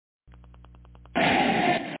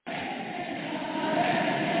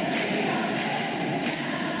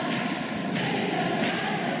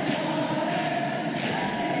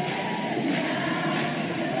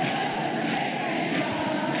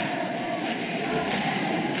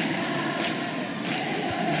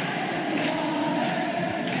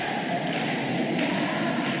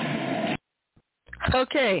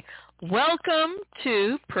Okay, welcome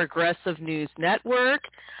to Progressive News Network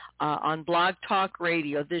on Blog Talk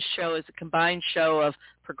Radio. This show is a combined show of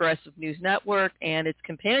Progressive News Network and its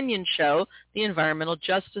companion show, the Environmental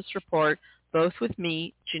Justice Report, both with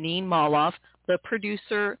me, Jeanine Molloff, the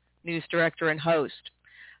producer, news director, and host.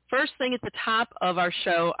 First thing at the top of our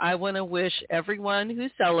show, I want to wish everyone who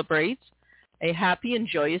celebrates a happy and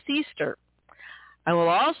joyous Easter. I will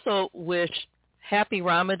also wish happy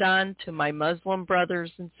Ramadan to my Muslim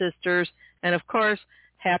brothers and sisters, and of course,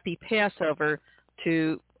 happy Passover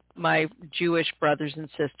to my Jewish brothers and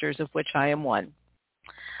sisters, of which I am one.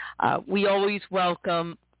 We always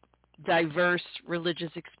welcome diverse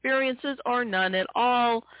religious experiences or none at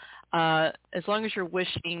all, as long as you're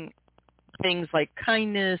wishing things like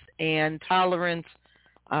kindness and tolerance.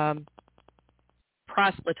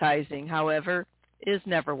 Proselytizing, however, is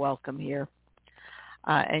never welcome here.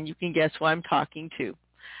 And you can guess who I'm talking to.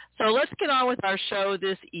 So let's get on with our show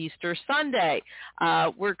this Easter Sunday.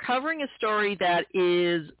 We're covering a story that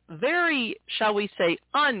is very, shall we say,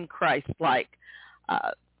 un-Christ-like.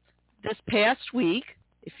 This past week,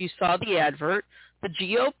 if you saw the advert, the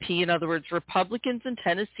GOP, in other words, Republicans in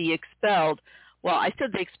Tennessee, expelled, well, I said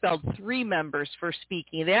they expelled 3 members for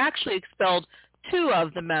speaking. They actually expelled 2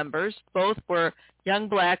 of the members. Both were young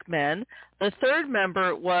black men. The third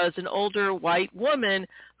member was an older white woman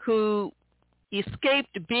who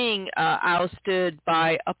escaped being ousted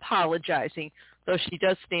by apologizing, though she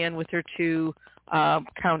does stand with her 2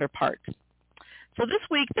 counterparts. So this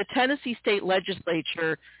week, the Tennessee State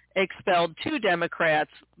Legislature expelled 2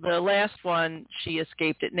 Democrats. The last one, she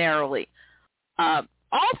escaped it narrowly. All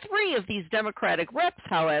 3 of these Democratic reps,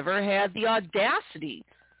 however, had the audacity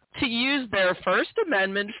to use their First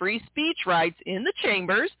Amendment free speech rights in the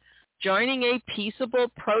chambers, joining a peaceable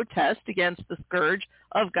protest against the scourge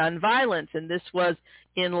of gun violence. And this was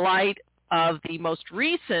in light of the most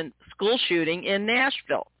recent school shooting in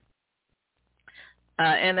Nashville.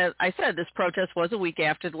 And as I said, this protest was a week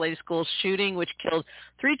after the latest school shooting, which killed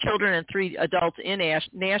 3 children and 3 adults in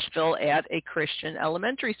Nashville at a Christian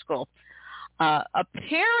elementary school.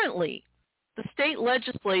 Apparently, the state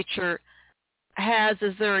legislature has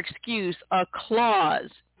as their excuse a clause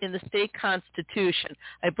in the state constitution.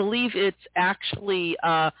 I believe it's actually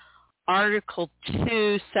Article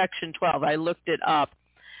 2, Section 12. I looked it up.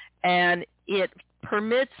 And it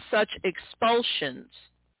permits such expulsions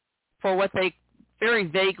for what they very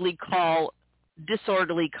vaguely call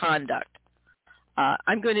disorderly conduct.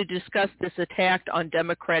 I'm going to discuss this attack on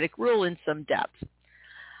democratic rule in some depth.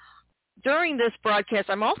 During this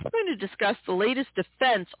broadcast, I'm also going to discuss the latest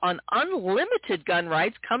defense on unlimited gun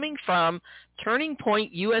rights coming from Turning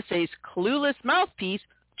Point USA's clueless mouthpiece,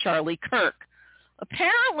 Charlie Kirk.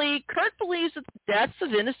 Apparently, Kirk believes that the deaths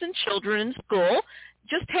of innocent children in school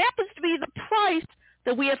just happens to be the price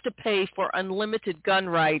that we have to pay for unlimited gun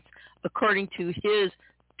rights, according to his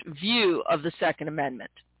view of the Second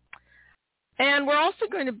Amendment. And we're also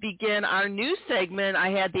going to begin our new segment. I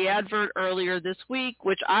had the advert earlier this week,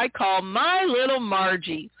 which I call My Little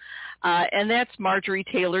Margie, and that's Marjorie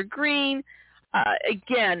Taylor Greene.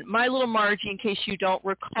 Again, My Little Margie, in case you don't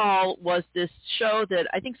recall, was this show that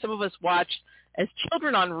I think some of us watched as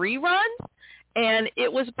children on reruns, and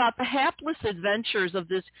it was about the hapless adventures of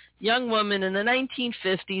this young woman in the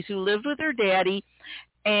 1950s who lived with her daddy.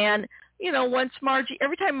 And you know,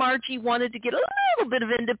 every time Margie wanted to get a little bit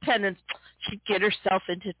of independence, she'd get herself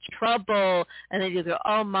into trouble, and then you'd go,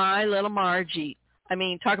 oh, my little Margie. I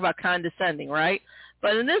mean, talk about condescending, right?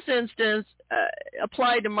 But in this instance,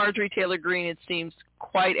 applied to Marjorie Taylor Greene, it seems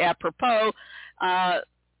quite apropos. My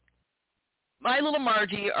little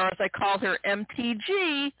Margie, or as I call her,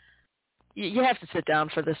 MTG, you have to sit down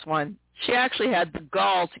for this one. She actually had the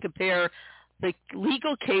gall to compare the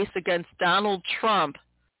legal case against Donald Trump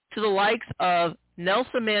to the likes of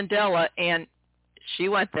Nelson Mandela, and she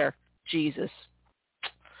went there. Jesus.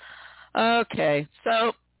 Okay,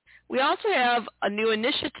 so we also have a new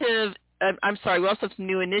initiative. We also have some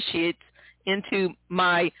new initiates into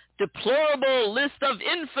my Deplorable List of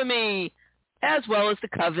Infamy, as well as the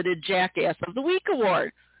coveted Jackass of the Week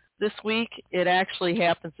award. This week, it actually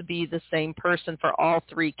happens to be the same person for all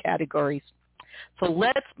 3 categories. So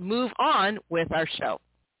let's move on with our show.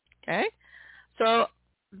 Okay? So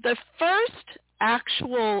the first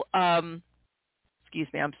actual, the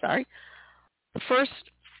first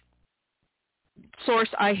source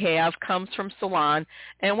I have comes from Salon,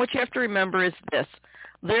 and what you have to remember is this.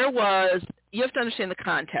 You have to understand the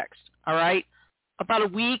context, all right? About a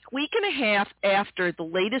week and a half after the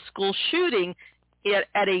latest school shooting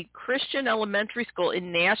at a Christian elementary school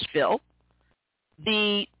in Nashville,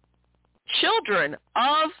 the children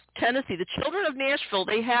of Tennessee, the children of Nashville,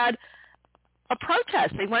 they had a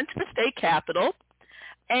protest. They went to the state capitol,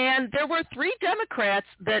 and there were 3 Democrats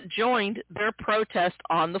that joined their protest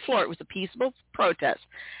on the floor. It was a peaceful protest.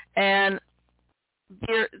 And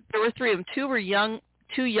there were 3 of them. 2 were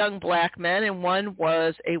two young black men, and 1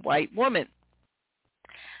 was a white woman.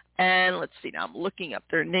 And let's see, now I'm looking up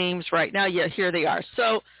their names right now. Yeah, here they are.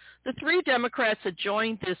 So the 3 Democrats that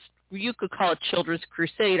joined this, you could call it Children's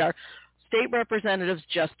Crusade, are State Representatives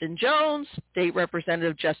Justin Jones, State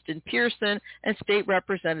Representative Justin Pearson, and State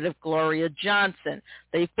Representative Gloria Johnson.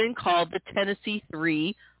 They've been called the Tennessee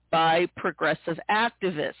Three by progressive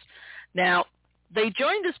activists. Now, they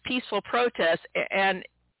joined this peaceful protest, and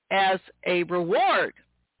as a reward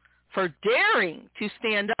for daring to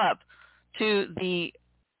stand up to the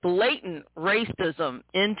blatant racism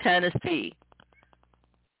in Tennessee,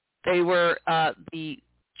 they were the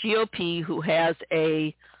GOP, who has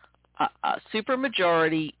a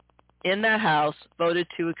supermajority in that House, voted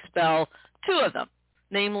to expel 2 of them,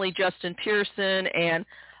 namely Justin Pearson and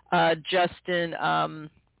Justin,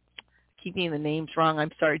 keep getting the names wrong,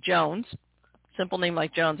 I'm sorry, Jones. Simple name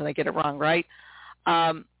like Jones, and I get it wrong, right?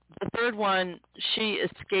 The 3rd one, she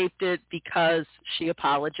escaped it because she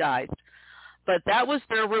apologized. But that was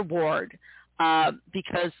their reward,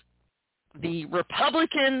 because the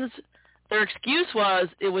Republicans, their excuse was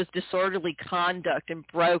it was disorderly conduct and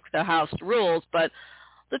broke the House rules. But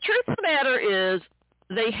the truth of the matter is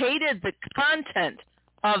they hated the content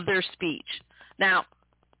of their speech. Now,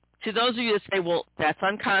 to those of you that say, well, that's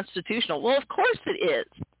unconstitutional, well, of course it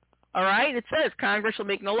is. All right? It says Congress will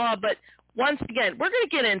make no law. But once again, we're going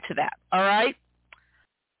to get into that. All right?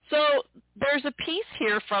 So there's a piece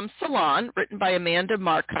here from Salon written by Amanda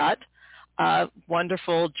Marcotte, a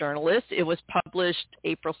wonderful journalist. It was published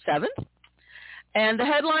April 7th. And the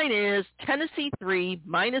headline is, Tennessee 3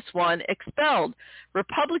 -1 expelled.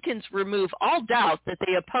 Republicans remove all doubt that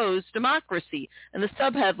they oppose democracy. And the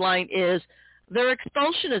subheadline is, their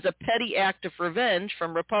expulsion is a petty act of revenge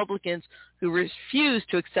from Republicans who refuse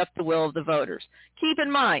to accept the will of the voters. Keep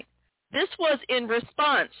in mind, this was in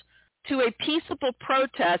response to a peaceable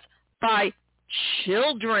protest by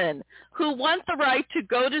children who want the right to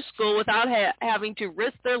go to school without having to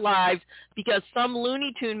risk their lives because some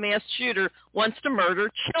Looney Tune mass shooter wants to murder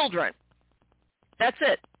children. That's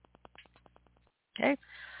it. Okay?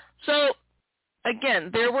 So, again,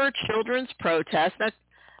 there were children's protests. Now,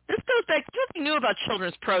 this goes back, there's nothing new about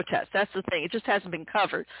children's protests. That's the thing. It just hasn't been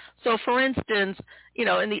covered. So, for instance,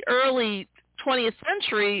 in the early 20th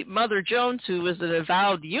century, Mother Jones, who was an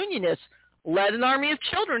avowed unionist, led an army of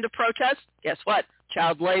children to protest. Guess what?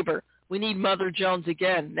 Child labor. We need Mother Jones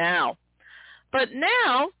again now. But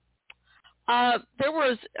now, there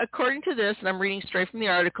was, according to this, and I'm reading straight from the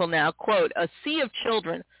article now, quote, a sea of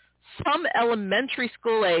children, some elementary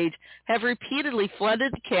school age, have repeatedly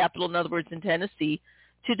flooded the Capitol, in other words, in Tennessee,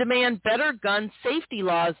 to demand better gun safety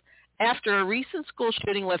laws after a recent school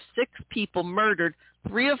shooting left 6 people murdered,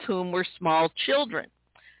 3 of whom were small children.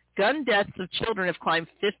 Gun deaths of children have climbed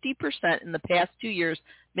 50% in the past 2 years,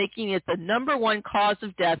 making it the #1 cause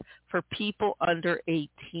of death for people under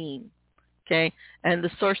 18. Okay, and the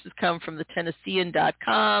sources come from the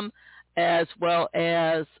Tennessean.com as well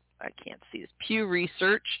as, I can't see this, Pew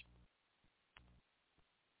Research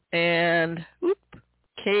and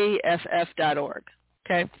KFF.org.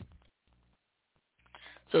 Okay.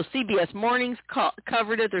 So CBS Mornings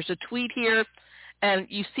covered it. There's a tweet here, and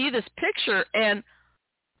you see this picture, and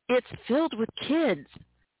it's filled with kids.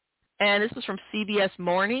 And this is from CBS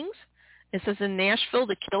Mornings. It says, in Nashville,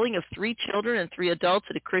 the killing of 3 children and 3 adults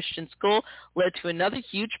at a Christian school led to another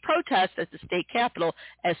huge protest at the state capitol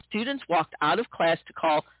as students walked out of class to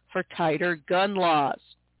call for tighter gun laws.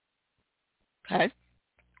 Okay?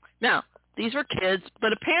 Now, these were kids,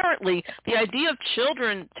 but apparently the idea of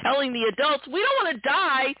children telling the adults, we don't want to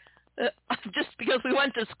die just because we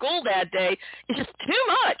went to school that day, is just too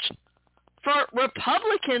much for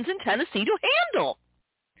Republicans in Tennessee to handle.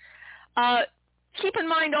 Keep in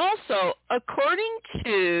mind also, according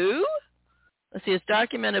to, let's see, it's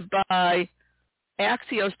documented by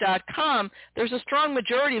Axios.com, there's a strong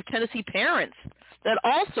majority of Tennessee parents that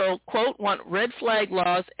also, quote, want red flag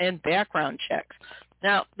laws and background checks.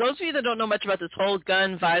 Now, those of you that don't know much about this whole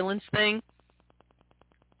gun violence thing,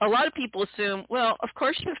 a lot of people assume, well, of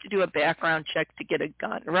course you have to do a background check to get a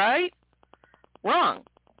gun, right? Wrong.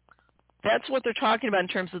 That's what they're talking about in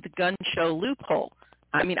terms of the gun show loophole.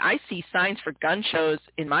 I mean, I see signs for gun shows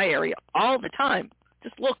in my area all the time.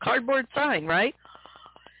 Just a little cardboard sign, right?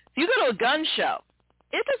 If you go to a gun show,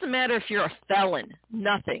 it doesn't matter if you're a felon,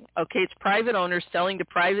 nothing. Okay, it's private owners selling to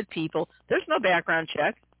private people. There's no background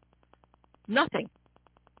check. Nothing.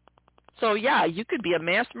 So, yeah, you could be a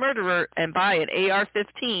mass murderer and buy an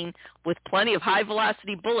AR-15 with plenty of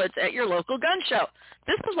high-velocity bullets at your local gun show.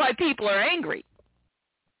 This is why people are angry.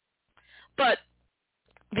 But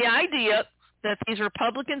the idea that these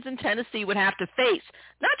Republicans in Tennessee would have to face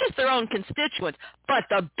not just their own constituents, but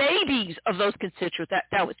the babies of those constituents,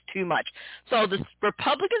 that was too much. So the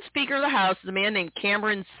Republican Speaker of the House is a man named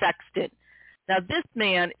Cameron Sexton. Now, this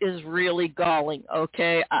man is really galling,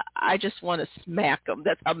 okay? I just want to smack him.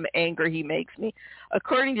 That's how angry he makes me.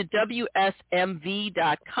 According to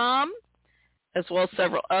WSMV.com, as well as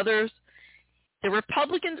several others, the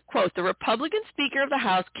Republican Speaker of the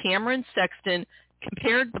House, Cameron Sexton,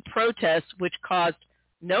 compared the protests, which caused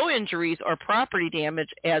no injuries or property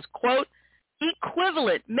damage, as, quote,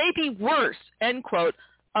 equivalent, maybe worse, end quote,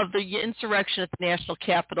 of the insurrection at the National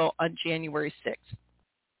Capitol on January 6th.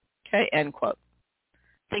 Okay, end quote.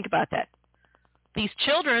 Think about that. These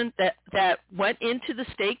children that went into the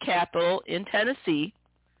state capitol in Tennessee,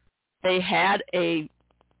 they had a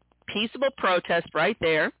peaceable protest right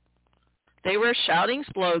there. They were shouting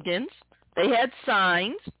slogans. They had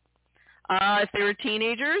signs. If they were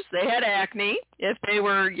teenagers, they had acne. If they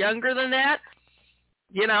were younger than that,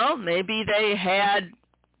 maybe they had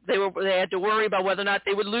to worry about whether or not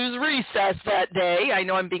they would lose recess that day. I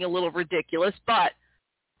know I'm being a little ridiculous, but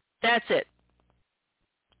that's it.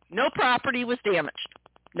 No property was damaged.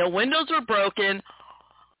 No windows were broken.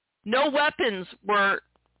 No weapons were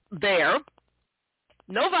there.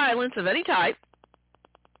 No violence of any type.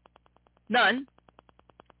 None.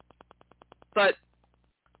 But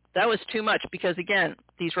that was too much because, again,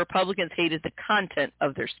 these Republicans hated the content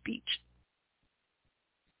of their speech.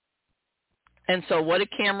 And so what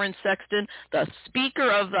did Cameron Sexton, the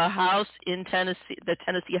Speaker of the House in Tennessee, the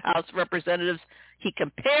Tennessee House of Representatives, he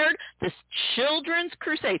compared this children's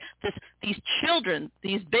crusade, these children,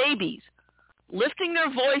 these babies, lifting their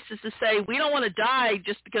voices to say, we don't want to die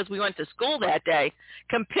just because we went to school that day,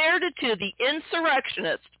 compared it to the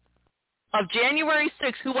insurrectionists of January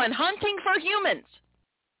 6th who went hunting for humans,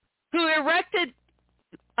 who erected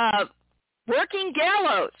working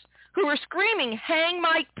gallows, who were screaming, hang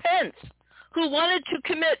Mike Pence, who wanted to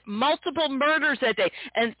commit multiple murders that day.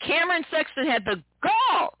 And Cameron Sexton had the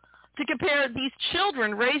gall to compare these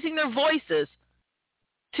children raising their voices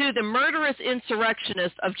to the murderous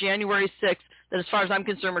insurrectionists of January 6th that, as far as I'm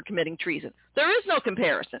concerned, were committing treason. There is no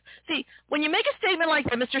comparison. See, when you make a statement like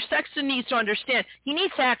that, Mr. Sexton needs to understand he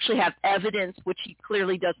needs to actually have evidence, which he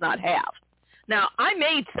clearly does not have. Now, I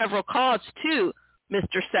made several calls to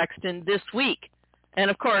Mr. Sexton this week, and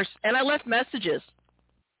of course, and I left messages.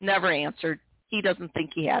 Never answered. He doesn't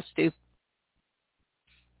think he has to.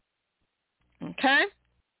 Okay?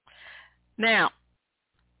 Now,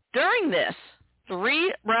 during this,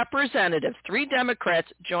 3 representatives, 3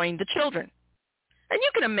 Democrats joined the children. And you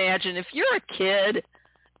can imagine if you're a kid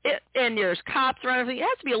and there's cops around, it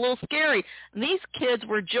has to be a little scary. And these kids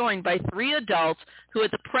were joined by 3 adults who had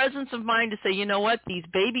the presence of mind to say, you know what, these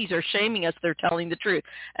babies are shaming us. They're telling the truth.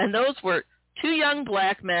 And those were 2 young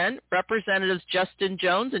black men, Representatives Justin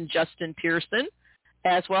Jones and Justin Pearson,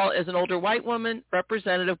 as well as an older white woman,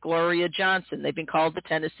 Representative Gloria Johnson. They've been called the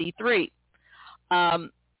Tennessee Three.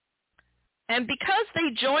 And because they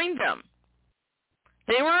joined them,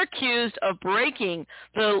 they were accused of breaking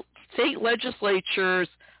the state legislature's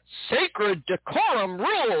sacred decorum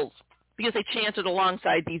rules because they chanted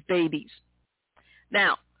alongside these babies.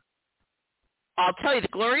 Now, I'll tell you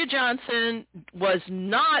that Gloria Johnson was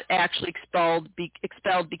not actually expelled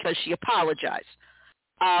because she apologized.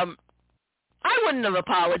 I wouldn't have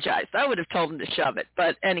apologized. I would have told him to shove it.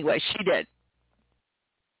 But anyway, she did.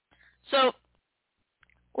 So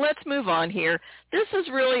let's move on here. This is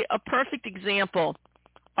really a perfect example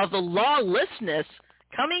of the lawlessness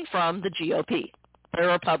coming from the GOP. The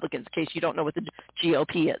Republicans, in case you don't know what the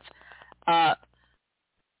GOP is.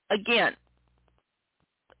 Again,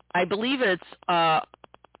 I believe it's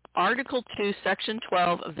Article 2, Section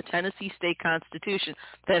 12 of the Tennessee State Constitution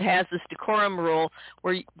that has this decorum rule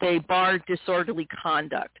where they bar disorderly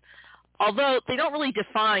conduct. Although they don't really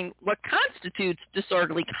define what constitutes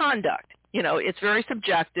disorderly conduct. It's very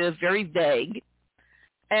subjective, very vague.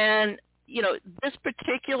 And, this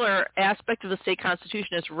particular aspect of the state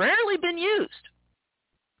constitution has rarely been used.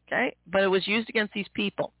 Okay? But it was used against these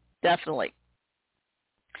people, definitely.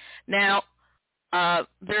 Now,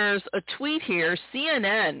 there's a tweet here.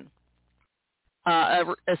 CNN, a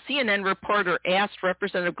CNN reporter asked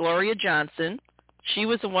Representative Gloria Johnson, she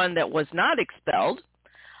was the one that was not expelled,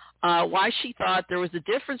 why she thought there was a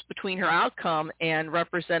difference between her outcome and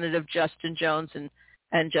Representative Justin Jones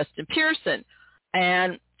and Justin Pearson.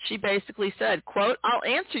 And she basically said, quote, "I'll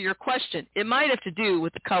answer your question. It might have to do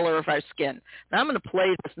with the color of our skin." Now I'm going to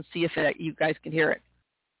play this and see if you guys can hear it.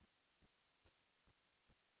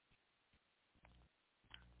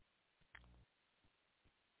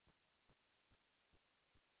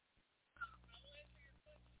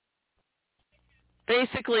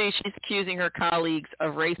 Basically, she's accusing her colleagues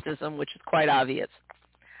of racism, which is quite obvious.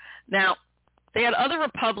 Now, they had other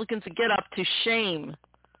Republicans get up to shame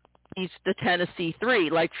the Tennessee Three.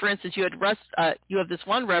 Like, for instance, you have this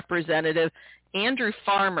one representative, Andrew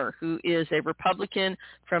Farmer, who is a Republican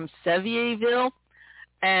from Sevierville,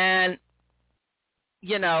 and,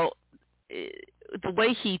 you know, the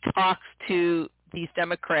way he talks to these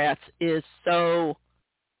Democrats is so,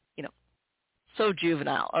 you know, so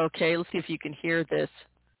juvenile. Okay, let's see if you can hear this.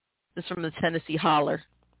 This is from the Tennessee Holler.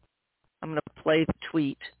 I'm going to play the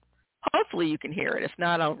tweet. Hopefully you can hear it. If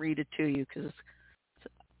not, I'll read it to you because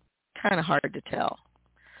it's kind of hard to tell.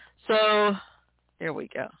 So there we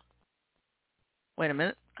go. Wait a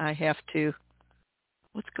minute. I have to.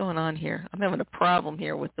 What's going on here? I'm having a problem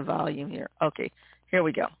here with the volume here. Okay, here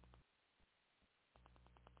we go.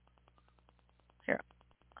 Here.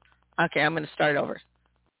 Okay, I'm going to start over.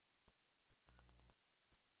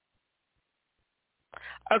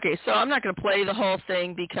 Okay, so I'm not going to play the whole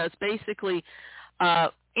thing because basically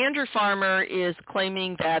Andrew Farmer is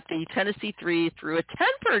claiming that the Tennessee Three threw a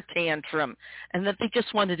temper tantrum and that they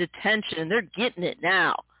just wanted attention, and they're getting it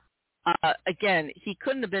now. Again, he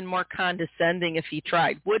couldn't have been more condescending if he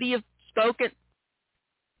tried. Would he have spoken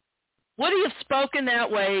that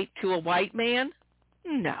way to a white man?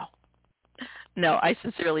 No. No, I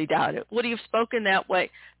sincerely doubt it. Would he have spoken that way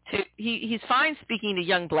to? He's fine speaking to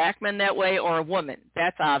young black men that way, or a woman.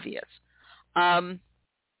 That's obvious.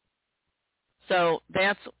 So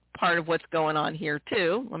that's part of what's going on here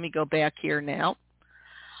too. Let me go back here now.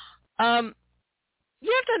 You have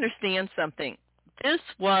to understand something. This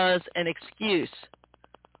was an excuse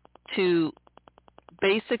to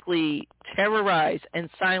basically terrorize and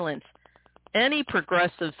silence any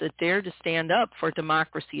progressives that dare to stand up for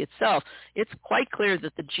democracy itself. It's quite clear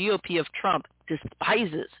that the GOP of Trump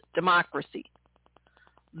despises democracy.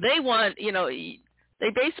 They want, you know, they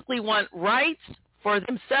basically want rights for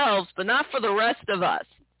themselves, but not for the rest of us,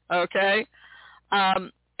 okay?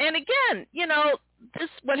 And again, you know,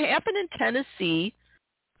 what happened in Tennessee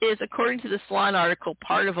is, according to the Salon article,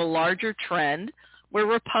 part of a larger trend where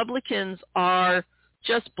Republicans are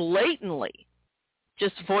just blatantly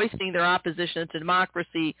just voicing their opposition to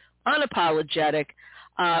democracy, unapologetic.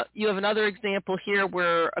 You have another example here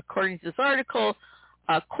where, according to this article,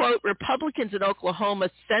 quote, Republicans in Oklahoma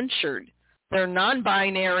censured their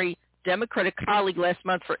non-binary Democratic colleague last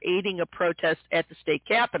month for aiding a protest at the state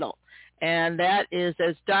capitol. And that is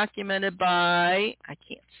as documented by, I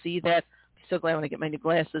can't see that, I'm so glad when I get my new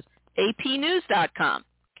glasses, apnews.com,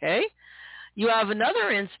 okay? You have another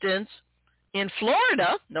instance in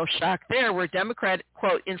Florida, no shock there, where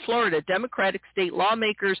in Florida, Democratic state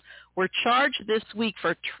lawmakers were charged this week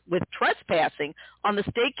with trespassing on the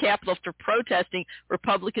state capitol for protesting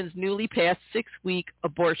Republicans' newly passed 6-week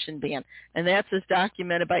abortion ban. And that's as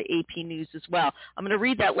documented by AP News as well. I'm going to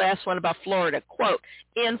read that last one about Florida. Quote,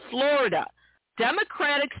 in Florida,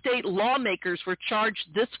 Democratic state lawmakers were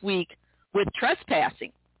charged this week with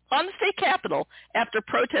trespassing on the state capitol after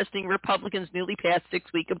protesting Republicans' newly passed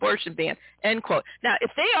 6-week abortion ban, end quote. Now,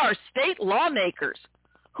 if they are state lawmakers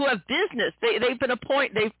who have business, they've been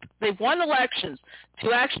they've won elections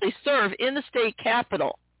to actually serve in the state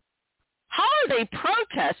capitol, how are they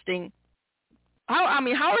protesting? How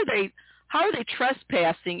are they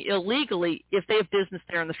trespassing illegally if they have business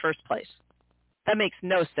there in the first place? That makes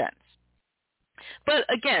no sense.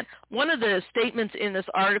 But again, one of the statements in this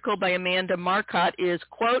article by Amanda Marcotte is,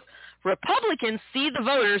 quote, Republicans see the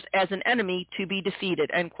voters as an enemy to be defeated,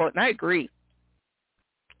 end quote. And I agree.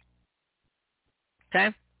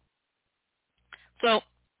 Okay? So,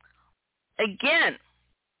 again,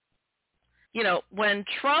 you know, when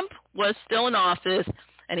Trump was still in office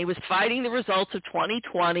and he was fighting the results of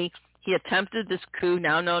 2020, he attempted this coup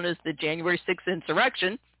now known as the January 6th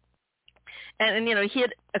insurrection. And, you know,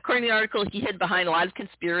 according to the article, he hid behind a lot of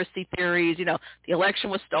conspiracy theories. You know, the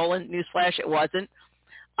election was stolen. Newsflash, it wasn't.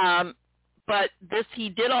 But he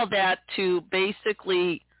did all that to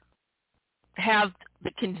basically have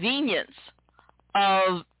the convenience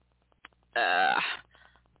of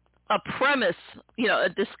a premise, you know, a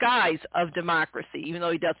disguise of democracy, even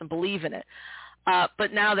though he doesn't believe in it.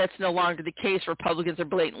 But now that's no longer the case. Republicans are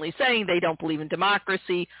blatantly saying they don't believe in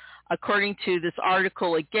democracy. according to this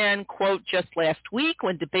article, again, quote, just last week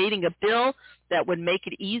when debating a bill that would make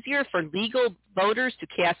it easier for legal voters to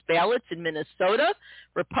cast ballots in Minnesota,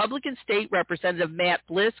 Republican State Representative Matt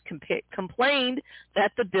Bliss complained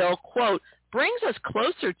that the bill, quote, brings us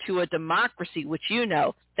closer to a democracy, which you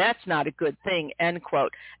know, that's not a good thing, end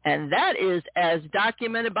quote. And that is as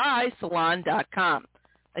documented by Salon.com.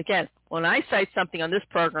 Again, when I cite something on this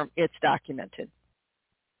program, it's documented.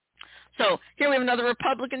 So here we have another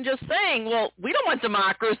Republican just saying, well, we don't want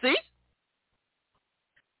democracy.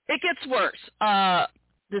 It gets worse.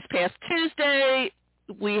 This past Tuesday,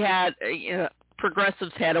 we had,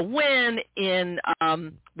 progressives had a win in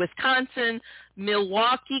Wisconsin.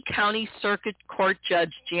 Milwaukee County Circuit Court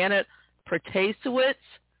Judge Janet Protasiewicz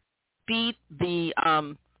beat the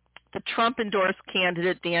Trump-endorsed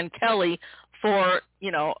candidate Dan Kelly for,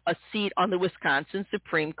 a seat on the Wisconsin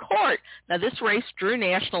Supreme Court. Now, this race drew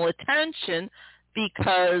national attention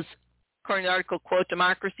because, according to the article, quote,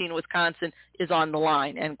 democracy in Wisconsin is on the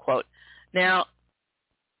line, end quote. Now,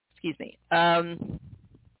 excuse me. And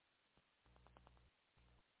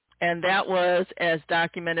that was as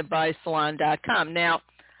documented by Salon.com. Now,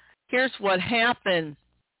 here's what happened.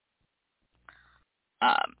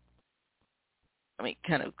 Let me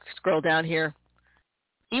kind of scroll down here.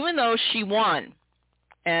 Even though she won,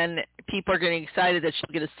 and people are getting excited that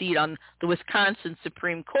she'll get a seat on the Wisconsin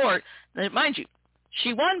Supreme Court, and mind you,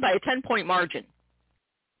 she won by a 10-point margin,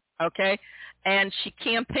 okay? And she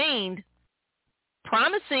campaigned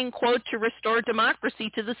promising, quote, to restore democracy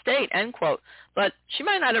to the state, end quote. But she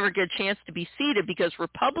might not ever get a chance to be seated because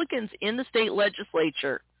Republicans in the state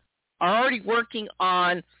legislature are already working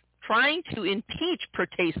on trying to impeach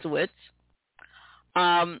Protasiewicz,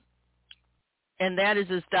 and that is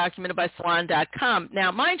as documented by Salon.com.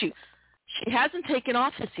 Now, mind you, she hasn't taken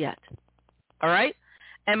office yet, all right?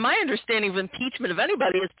 And my understanding of impeachment of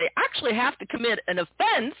anybody is they actually have to commit an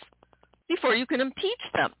offense before you can impeach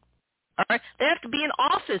them. All right, they have to be in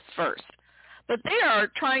office first, but they are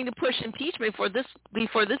trying to push impeachment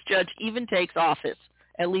before this judge even takes office,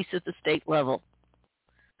 at least at the state level.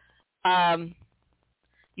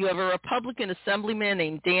 You have a Republican assemblyman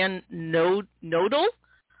named Dan Nodal,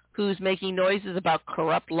 who's making noises about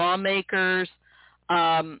corrupt lawmakers.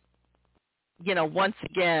 Once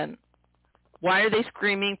again, why are they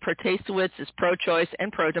screaming Protasiewicz is pro-choice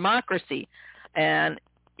and pro-democracy? And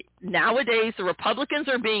nowadays, the Republicans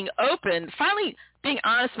are being open, finally being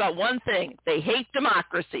honest about one thing. They hate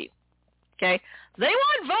democracy, okay? They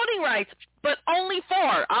want voting rights, but only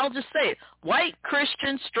for, I'll just say it, white,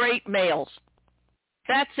 Christian, straight males.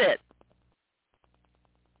 That's it.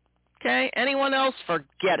 Okay? Anyone else,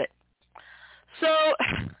 forget it. So,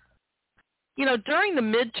 during the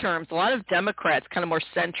midterms, a lot of Democrats, kind of more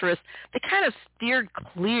centrist, they kind of steered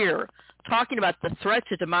clear talking about the threat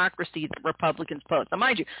to democracy that Republicans pose. Now,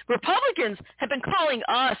 mind you, Republicans have been calling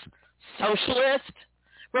us socialists.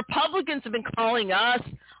 Republicans have been calling us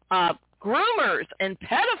groomers and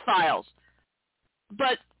pedophiles.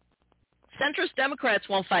 But centrist Democrats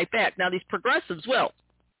won't fight back. Now, these progressives will.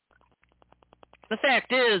 The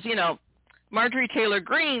fact is, Marjorie Taylor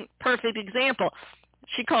Greene, perfect example.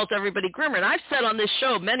 She calls everybody groomer. And I've said on this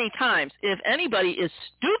show many times, if anybody is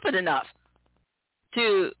stupid enough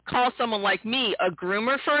to call someone like me a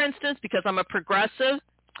groomer, for instance, because I'm a progressive,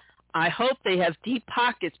 I hope they have deep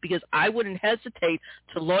pockets because I wouldn't hesitate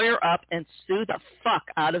to lawyer up and sue the fuck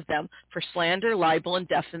out of them for slander, libel, and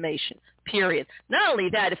defamation, period. Not only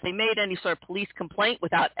that, if they made any sort of police complaint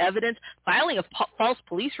without evidence, filing a false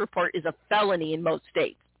police report is a felony in most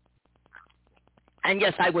states. And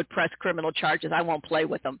yes, I would press criminal charges. I won't play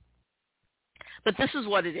with them. But this is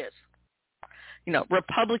what it is.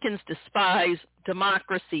 Republicans despise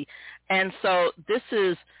democracy. And so this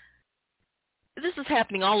is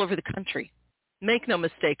happening all over the country. Make no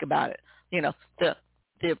mistake about it.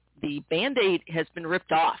 The Band-Aid has been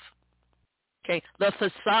ripped off. Okay, the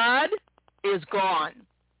facade is gone.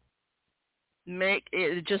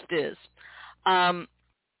 It just is.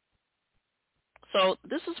 So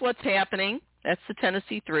this is what's happening. That's the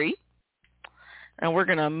Tennessee 3. And we're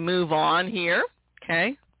going to move on here.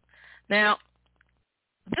 Okay. Now,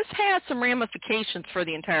 this has some ramifications for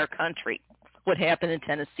the entire country, what happened in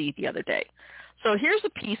Tennessee the other day. So here's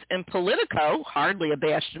a piece in Politico, hardly a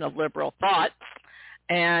bastion of liberal thought,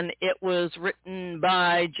 and it was written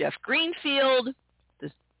by Jeff Greenfield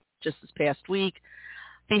just this past week.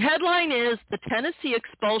 The headline is, "The Tennessee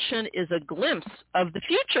expulsion is a glimpse of the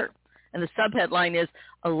future." And the subheadline is,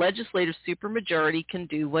 "A legislative supermajority can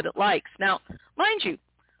do what it likes." Now, mind you,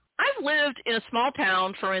 I've lived in a small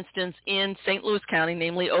town, for instance, in St. Louis County,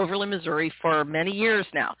 namely Overland, Missouri, for many years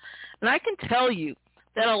now. And I can tell you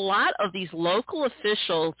that a lot of these local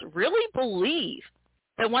officials really believe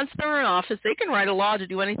that once they're in office, they can write a law to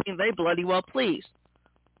do anything they bloody well please.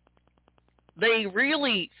 They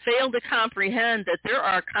really fail to comprehend that there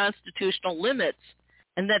are constitutional limits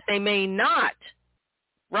and that they may not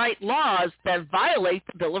write laws that violate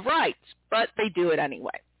the Bill of Rights, but they do it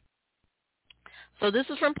anyway. So this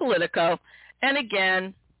is from Politico, and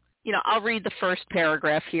again, I'll read the first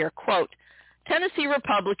paragraph here. Quote, Tennessee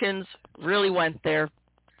Republicans really went there.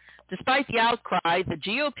 Despite the outcry, the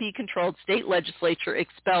GOP-controlled state legislature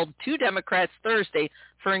expelled 2 Democrats Thursday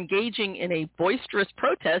for engaging in a boisterous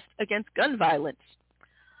protest against gun violence.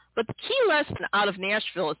 But the key lesson out of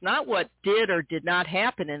Nashville is not what did or did not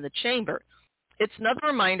happen in the chamber. It's another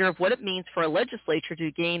reminder of what it means for a legislature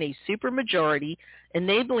to gain a supermajority,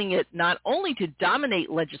 enabling it not only to dominate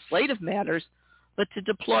legislative matters, but to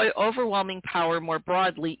deploy overwhelming power more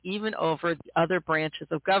broadly, even over the other branches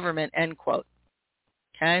of government, end quote.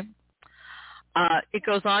 Okay? It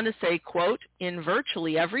goes on to say, quote, in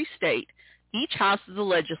virtually every state, each house of the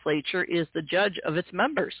legislature is the judge of its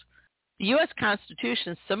members. The U.S.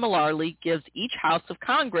 Constitution similarly gives each house of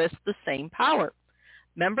Congress the same power.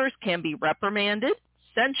 Members can be reprimanded,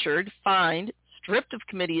 censured, fined, stripped of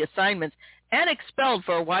committee assignments, and expelled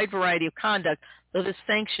for a wide variety of conduct, though this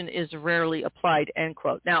sanction is rarely applied, end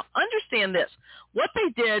quote. Now, understand this. What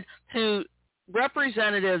they did to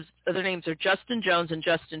representatives, their names are Justin Jones and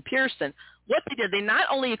Justin Pearson, what they did, they not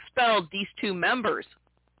only expelled these 2 members,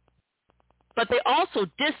 but they also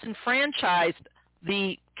disenfranchised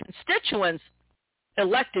the constituents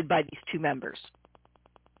elected by these 2 members.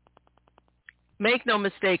 Make no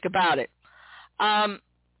mistake about it.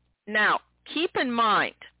 Now, keep in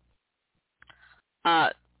mind,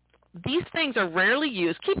 these things are rarely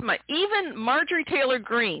used. Keep in mind, even Marjorie Taylor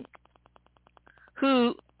Greene,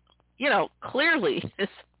 who, clearly is,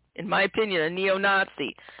 in my opinion, a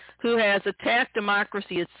neo-Nazi, who has attacked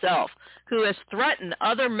democracy itself, who has threatened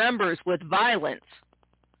other members with violence.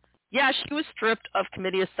 Yeah, she was stripped of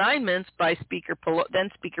committee assignments by then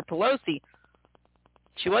Speaker Pelosi.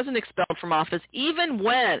 She wasn't expelled from office even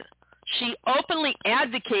when she openly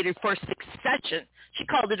advocated for succession. She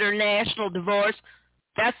called it her national divorce.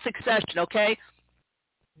 That's succession, okay?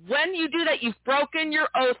 When you do that, you've broken your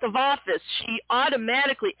oath of office. She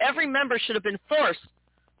automatically, every member should have been forced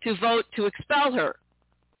to vote to expel her,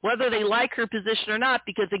 whether they like her position or not,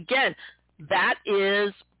 because, again, that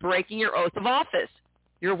is breaking your oath of office.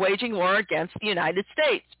 You're waging war against the United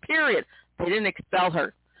States, period. They didn't expel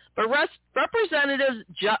her. But Representatives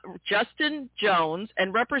Justin Jones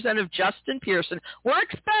and Representative Justin Pearson were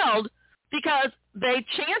expelled because they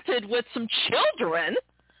chanted with some children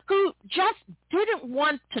who just didn't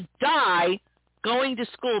want to die going to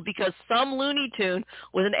school because some Looney Tune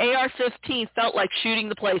with an AR-15 felt like shooting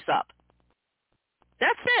the place up.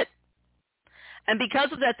 That's it. And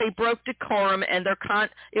because of that, they broke decorum, and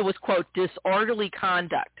it was, quote, disorderly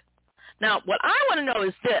conduct. Now, what I want to know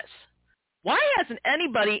is this. Why hasn't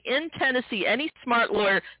anybody in Tennessee, any smart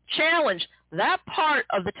lawyer, challenged that part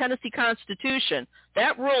of the Tennessee Constitution,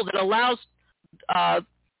 that rule that allows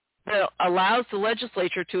the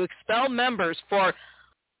legislature to expel members for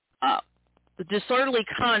disorderly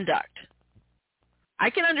conduct? I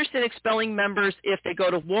can understand expelling members if they go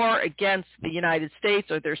to war against the United States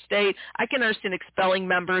or their state. I can understand expelling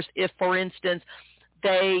members if, for instance,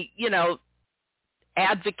 they,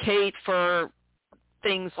 advocate for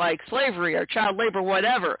things like slavery or child labor,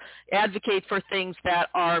 whatever, advocate for things that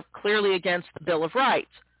are clearly against the Bill of Rights.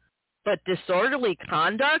 But disorderly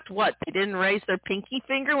conduct, what, they didn't raise their pinky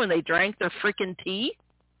finger when they drank their frickin' tea?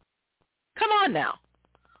 Come on now.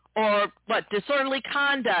 Or what, disorderly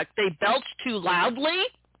conduct, they belched too loudly?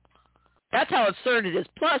 That's how absurd it is.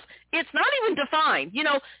 Plus, it's not even defined.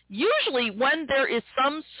 Usually when there is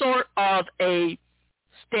some sort of a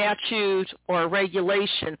statute or a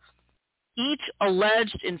regulation, each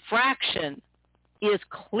alleged infraction is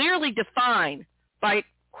clearly defined by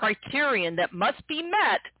criterion that must be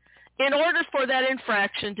met in order for that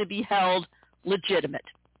infraction to be held legitimate.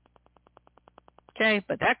 Okay,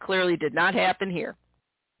 but that clearly did not happen here.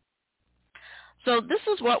 So this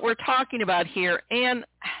is what we're talking about here, and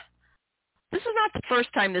this is not the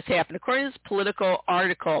first time this happened. According to this Politico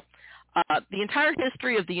article, the entire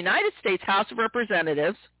history of the United States House of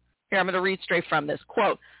Representatives, here I'm going to read straight from this,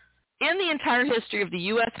 quote, in the entire history of the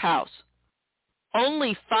U.S. House,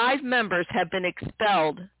 only 5 members have been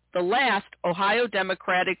expelled. The last, Ohio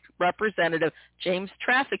Democratic Representative James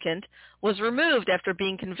Traficant, was removed after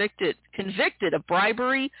being convicted of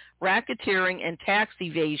bribery, racketeering, and tax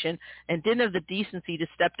evasion, and didn't have the decency to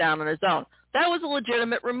step down on his own. That was a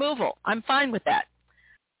legitimate removal. I'm fine with that.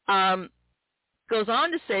 goes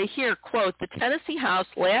on to say here, quote, the Tennessee House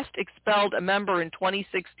last expelled a member in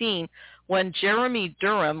 2016 when Jeremy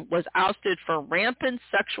Durham was ousted for rampant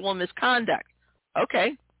sexual misconduct.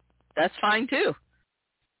 Okay, that's fine too.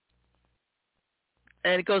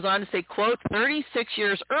 And it goes on to say, quote, 36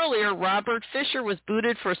 years earlier, Robert Fisher was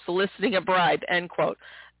booted for soliciting a bribe, end quote.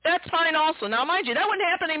 That's fine also. Now, mind you, that wouldn't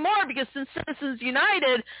happen anymore because since Citizens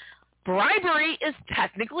United, bribery is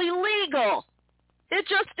technically legal. It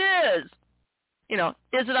just is. You know,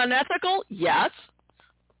 is it unethical? Yes.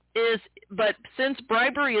 But since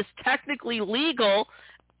bribery is technically legal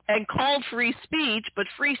and called free speech, but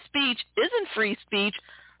free speech isn't free speech,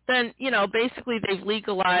 then, you know, basically they've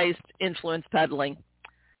legalized influence peddling.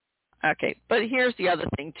 Okay, but here's the other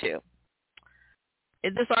thing, too.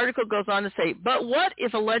 This article goes on to say, but what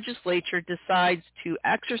if a legislature decides to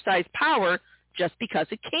exercise power just because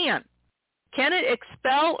it can? Can it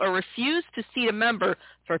expel or refuse to seat a member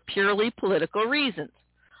for purely political reasons?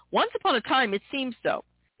 Once upon a time, it seemed so.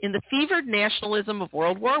 In the fevered nationalism of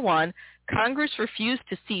World War I, Congress refused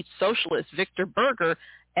to seat socialist Victor Berger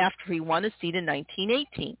after he won a seat in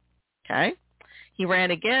 1918. Okay? He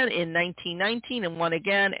ran again in 1919 and won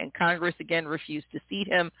again, and Congress again refused to seat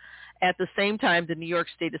him. At the same time, the New York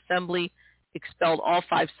State Assembly expelled all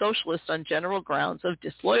 5 socialists on general grounds of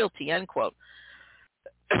disloyalty, end quote.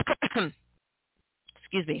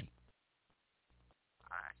 Excuse me.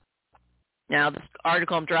 Now, this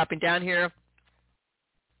article I'm dropping down here,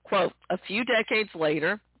 quote, a few decades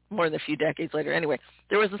later, more than a few decades later, anyway,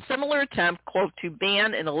 there was a similar attempt, quote, to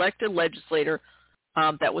ban an elected legislator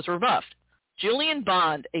that was rebuffed. Julian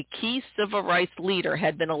Bond, a key civil rights leader,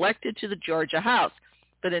 had been elected to the Georgia House.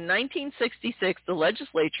 But in 1966, the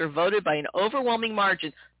legislature voted by an overwhelming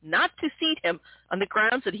margin not to seat him on the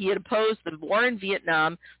grounds that he had opposed the war in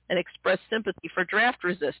Vietnam and expressed sympathy for draft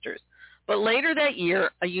resistors. But later that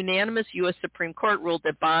year, a unanimous U.S. Supreme Court ruled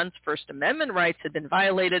that Bond's First Amendment rights had been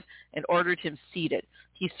violated and ordered him seated.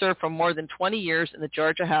 He served for more than 20 years in the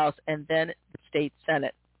Georgia House and then the state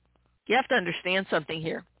Senate. You have to understand something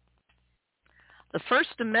here. The First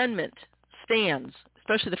Amendment stands,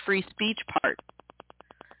 especially the free speech part,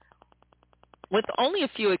 with only a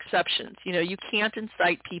few exceptions. You know, you can't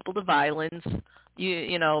incite people to violence.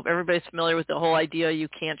 You know, everybody's familiar with the whole idea you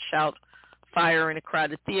can't shout fire in a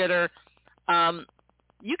crowded theater.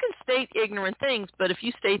 You can state ignorant things, but if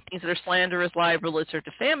you state things that are slanderous, libelous, or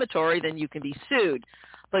defamatory, then you can be sued.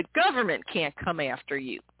 But government can't come after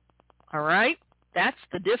you. All right? That's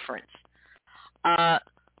the difference.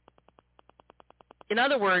 In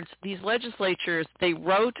other words, these legislatures, they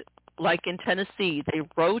wrote, like in Tennessee, they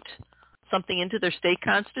wrote something into their state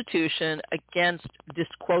constitution against this,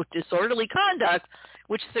 quote, disorderly conduct,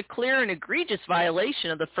 which is a clear and egregious violation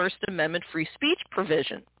of the First Amendment free speech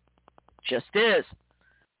provision. Just is.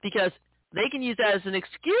 Because they can use that as an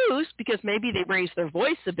excuse because maybe they raised their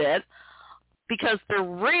voice a bit, because the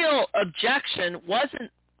real objection wasn't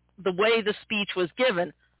the way the speech was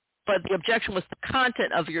given, but the objection was the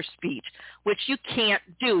content of your speech, which you can't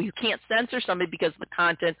do. You can't censor somebody because of the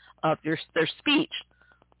content of their speech.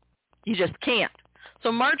 You just can't.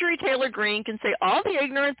 So Marjorie Taylor Greene can say all the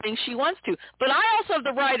ignorant things she wants to, but I also have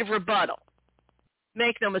the right of rebuttal.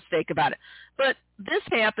 Make no mistake about it. But this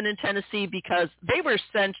happened in Tennessee because they were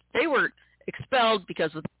expelled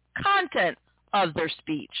because of the content of their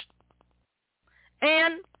speech,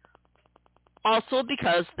 and also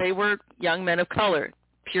because they were young men of color.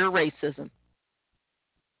 Pure racism.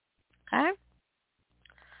 Okay?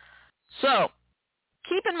 So,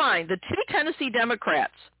 keep in mind, the 2 Tennessee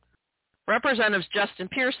Democrats, Representatives Justin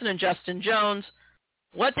Pearson and Justin Jones,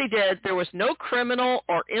 what they did, there was no criminal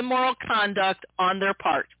or immoral conduct on their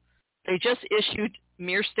part. They just issued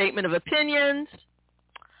mere statement of opinions.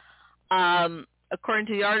 According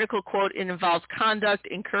to the article, quote, it involves conduct,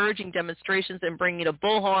 encouraging demonstrations and bringing a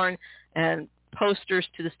bullhorn and posters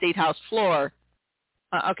to the State House floor.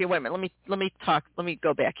 Okay, wait a minute. Let me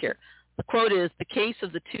go back here. The quote is, the case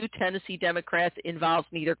of the 2 Tennessee Democrats involves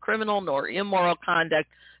neither criminal nor immoral conduct,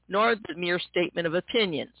 nor the mere statement of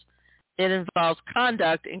opinions. It involves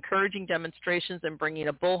conduct, encouraging demonstrations and bringing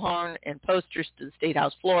a bullhorn and posters to the State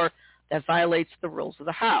House floor that violates the rules of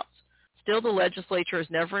the House. Still, the legislature has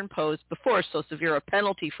never imposed before so severe a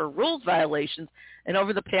penalty for rules violations, and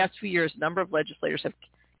over the past few years, a number of legislators have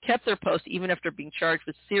kept their post even after being charged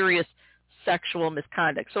with serious sexual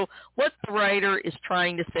misconduct. So what the writer is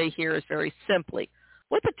trying to say here is very simply,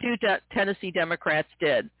 what the 2 Tennessee Democrats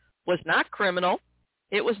did was not criminal,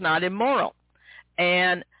 it was not immoral.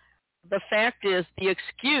 And the fact is, the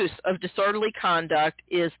excuse of disorderly conduct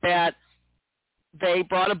is that they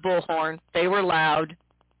brought a bullhorn, they were loud,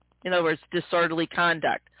 in other words, disorderly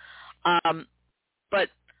conduct. but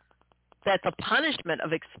that the punishment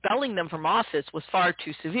of expelling them from office was far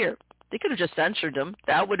too severe. They could have just censured them.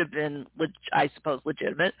 That would have been, I suppose,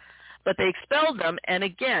 legitimate. But they expelled them, and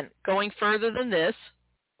again, going further than this,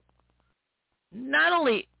 not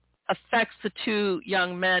only affects the two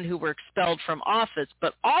young men who were expelled from office,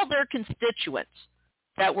 but all their constituents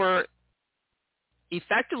that were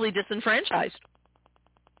effectively disenfranchised.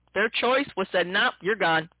 Their choice was said, nope, you're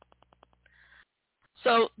gone.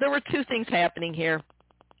 So there were two things happening here.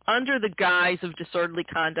 Under the guise of disorderly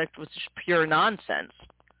conduct, which is pure nonsense,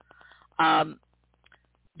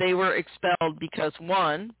 they were expelled because,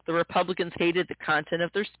 one, the Republicans hated the content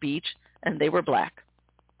of their speech, and they were black.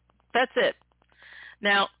 That's it.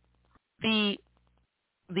 Now, the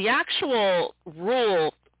actual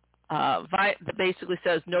rule that basically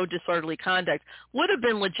says no disorderly conduct would have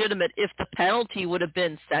been legitimate if the penalty would have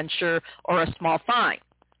been censure or a small fine.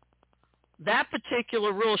 That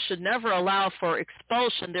particular rule should never allow for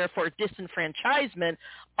expulsion, therefore disenfranchisement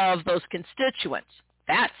of those constituents.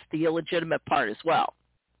 That's the illegitimate part as well.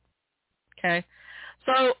 Okay?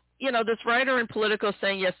 So, this writer in Politico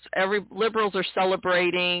saying, yes, liberals are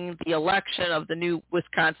celebrating the election of the new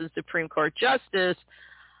Wisconsin Supreme Court justice.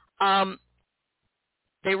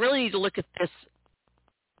 They really need to look at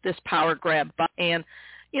this power grab. And,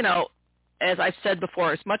 as I've said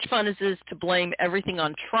before, as much fun as it is to blame everything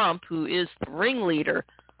on Trump, who is the ringleader,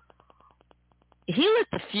 he lit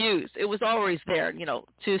the fuse. It was always there,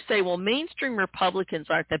 to say, well, mainstream Republicans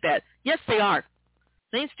aren't that bad. Yes, they are.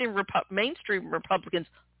 Mainstream Republicans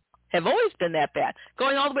have always been that bad,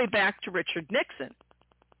 going all the way back to Richard Nixon.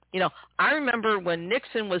 I remember when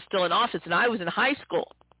Nixon was still in office and I was in high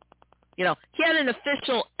school. He had an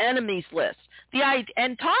official enemies list.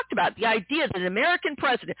 And talked about the idea that an American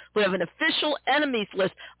president would have an official enemies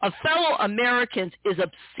list of fellow Americans is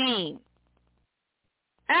obscene.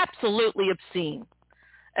 Absolutely obscene.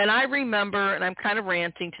 And I remember, and I'm kind of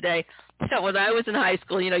ranting today, when I was in high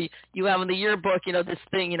school, you have in the yearbook, this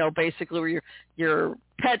thing, basically where your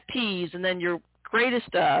pet peeves and then your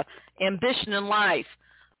greatest ambition in life.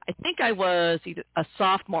 I think I was a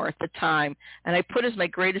sophomore at the time, and I put as my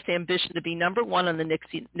greatest ambition to be number one on the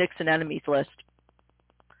Nixon enemies list.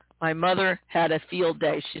 My mother had a field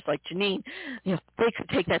day. She's like, Jeanine, they could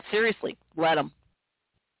take that seriously. Let them.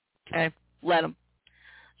 Okay? Let them.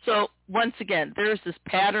 So once again, there's this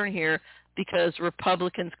pattern here because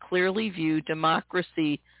Republicans clearly view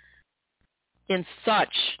democracy in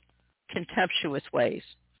such contemptuous ways.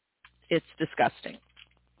 It's disgusting.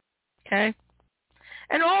 Okay?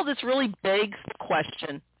 And all this really begs the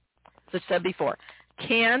question, as I said before,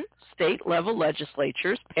 can state-level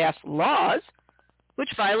legislatures pass laws which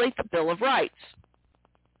violate the Bill of Rights?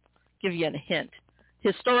 Give you a hint.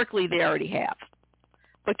 Historically, they already have.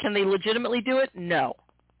 But can they legitimately do it? No.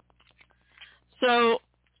 So,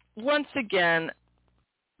 once again,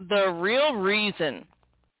 the real reason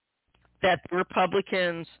that the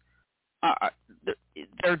Republicans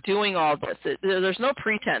they're doing all this, there's no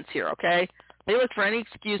pretense here, okay? They look for any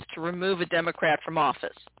excuse to remove a Democrat from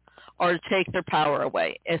office or to take their power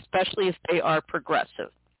away, especially if they are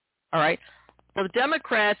progressive. All right? The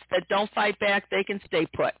Democrats that don't fight back, they can stay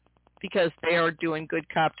put because they are doing good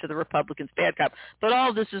cop to the Republicans, bad cop. But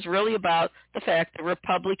all this is really about the fact that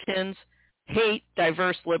Republicans hate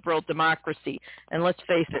diverse liberal democracy. And let's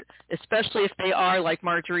face it, especially if they are, like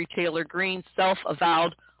Marjorie Taylor Greene,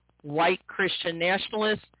 self-avowed white Christian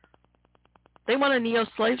nationalists, they want a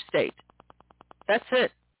neo-slave state. That's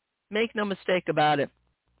it. Make no mistake about it.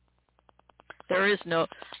 There is no,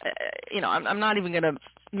 I'm not even going to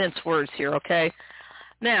mince words here, okay?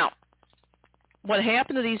 Now, what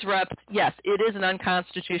happened to these reps, yes, it is an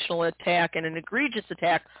unconstitutional attack and an egregious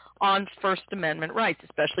attack on First Amendment rights,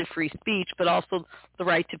 especially free speech, but also the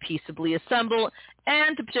right to peaceably assemble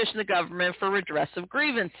and to petition the government for redress of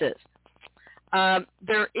grievances.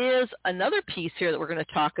 There is another piece here that we're going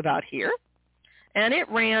to talk about here. And it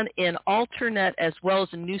ran in Alternate as well as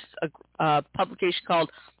a new publication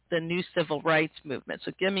called The New Civil Rights Movement.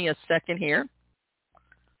 So give me a second here.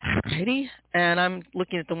 Alrighty. And I'm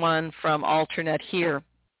looking at the one from Alternate here.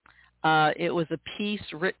 It was a piece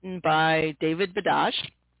written by David Badash,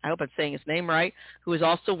 I hope I'm saying his name right, who is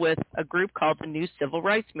also with a group called The New Civil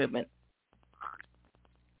Rights Movement.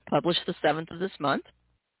 Published the 7th of this month.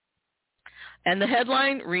 And the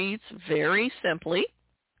headline reads very simply,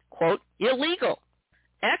 quote, illegal.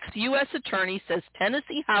 Ex-U.S. attorney says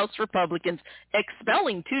Tennessee House Republicans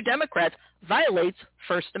expelling 2 Democrats violates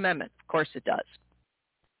First Amendment. Of course it does.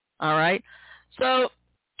 All right. So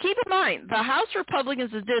keep in mind, the House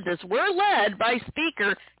Republicans that did this were led by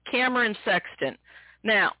Speaker Cameron Sexton.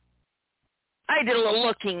 Now, I did a little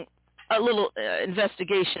looking a little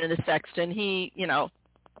investigation into Sexton. He,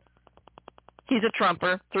 he's a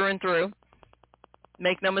Trumper through and through.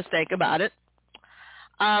 Make no mistake about it.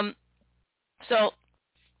 So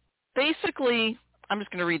basically, I'm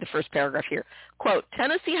just going to read the first paragraph here. Quote,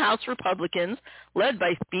 Tennessee House Republicans, led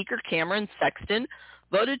by Speaker Cameron Sexton,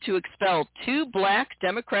 voted to expel 2 black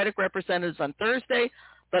Democratic representatives on Thursday,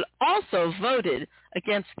 but also voted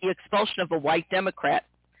against the expulsion of a white Democrat.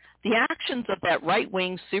 The actions of that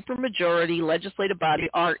right-wing supermajority legislative body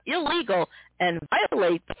are illegal and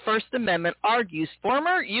violate the First Amendment, argues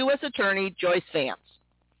former U.S. Attorney Joyce Vance.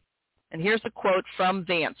 And here's a quote from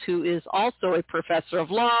Vance, who is also a professor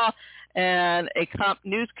of law and a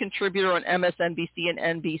news contributor on MSNBC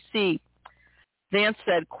and NBC. Vance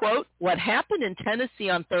said, quote, what happened in Tennessee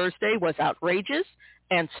on Thursday was outrageous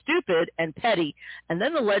and stupid and petty, and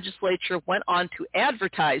then the legislature went on to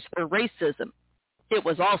advertise their racism. It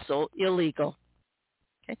was also illegal.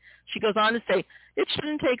 Okay. She goes on to say, it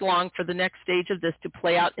shouldn't take long for the next stage of this to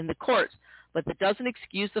play out in the courts, but that doesn't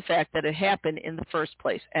excuse the fact that it happened in the first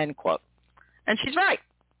place, end quote. And she's right.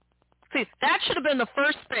 See, that should have been the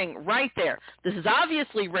first thing right there. This is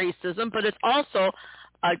obviously racism, but it's also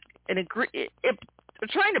trying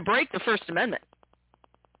to break the First Amendment.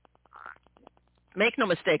 Make no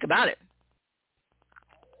mistake about it.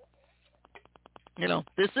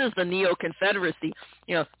 This is the neo-Confederacy.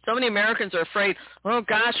 So many Americans are afraid, oh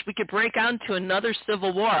gosh, we could break out into another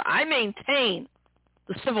civil war. I maintain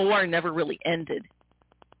the Civil War never really ended.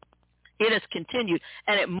 It has continued,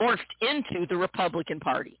 and it morphed into the Republican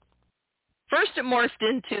Party. First, it morphed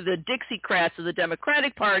into the Dixiecrats of the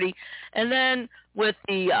Democratic Party, and then with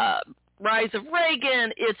the rise of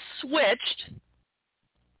Reagan, it switched,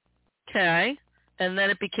 okay, and then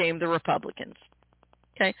it became the Republicans.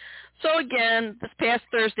 Okay, so again, this past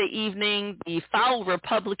Thursday evening, the foul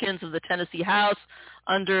Republicans of the Tennessee House,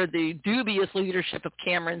 under the dubious leadership of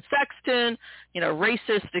Cameron Sexton,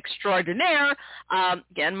 racist extraordinaire,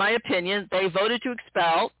 again, my opinion, they voted to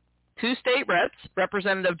expel 2 state reps,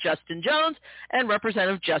 Representative Justin Jones and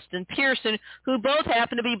Representative Justin Pearson, who both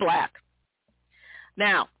happen to be black.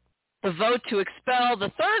 Now, the vote to expel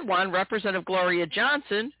the third one, Representative Gloria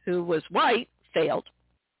Johnson, who was white, failed.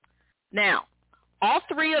 Now, all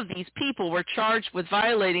 3 of these people were charged with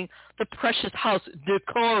violating the precious House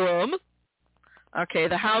decorum. Okay,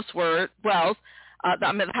 the House the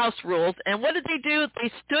House rules. And what did they do?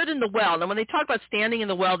 They stood in the well. Now, when they talk about standing in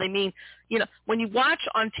the well, they mean, when you watch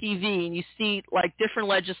on TV and you see like different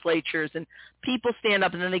legislatures and people stand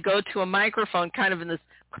up and then they go to a microphone kind of in this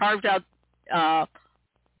carved out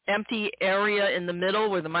empty area in the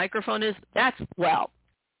middle where the microphone is, that's well.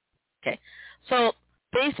 Okay, so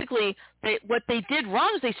basically, what they did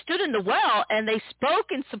wrong is they stood in the well and they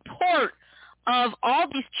spoke in support of all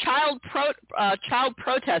these child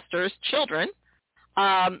protesters, children,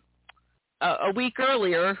 a week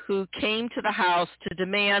earlier, who came to the House to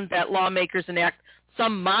demand that lawmakers enact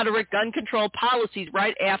some moderate gun control policies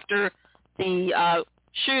right after the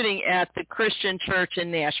shooting at the Christian church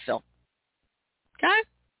in Nashville. Okay?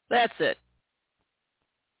 That's it.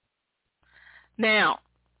 Now,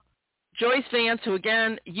 Joyce Vance, who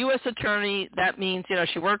again, U.S. Attorney, that means,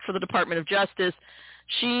 she worked for the Department of Justice.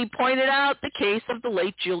 She pointed out the case of the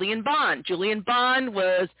late Julian Bond. Julian Bond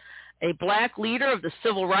was a black leader of the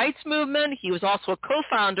civil rights movement. He was also a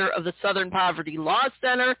co-founder of the Southern Poverty Law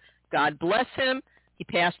Center. God bless him. He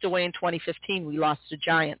passed away in 2015. We lost a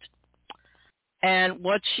giant. And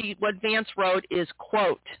what Vance wrote is,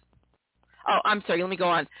 quote, let me go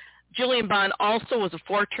on. Julian Bond also was a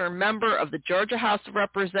 4-term member of the Georgia House of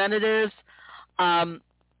Representatives.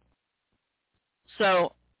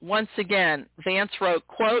 So once again, Vance wrote,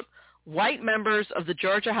 quote, white members of the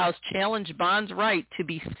Georgia House challenged Bond's right to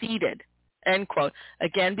be seated, end quote,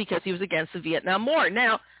 again, because he was against the Vietnam War.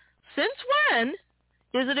 Now, since when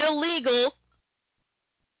is it illegal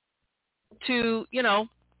to,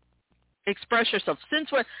 express yourself?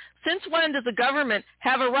 Since when does the government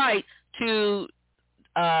have a right to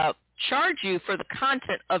charge you for the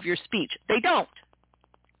content of your speech? They don't.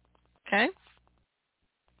 Okay?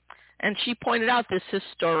 And she pointed out this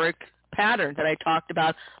historic pattern that I talked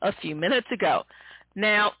about a few minutes ago.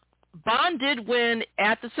 Now, Bond did win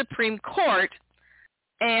at the Supreme Court,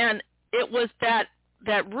 and it was that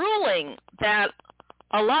ruling that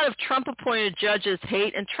a lot of Trump-appointed judges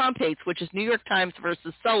hate and Trump hates, which is New York Times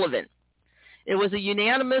versus Sullivan. It was a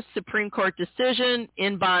unanimous Supreme Court decision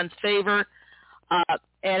in Bond's favor,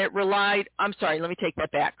 and it relied – I'm sorry, let me take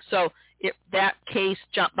that back. So that case,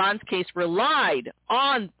 Bond's case, relied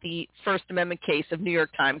on the First Amendment case of New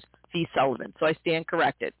York Times v. Sullivan. So I stand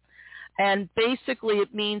corrected. And basically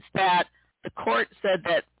it means that the court said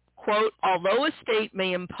that, quote, although a state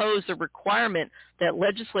may impose a requirement that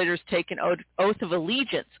legislators take an oath of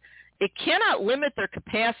allegiance, it cannot limit their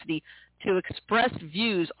capacity to express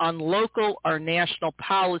views on local or national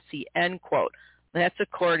policy, end quote. That's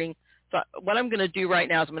according. So what I'm going to do right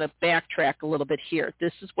now is I'm going to backtrack a little bit here.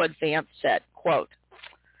 This is what Vance said, quote.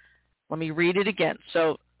 Let me read it again.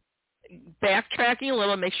 So backtracking a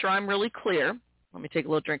little, make sure I'm really clear. Let me take a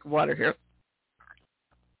little drink of water here.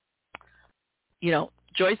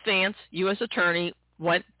 Joyce Vance, U.S. Attorney,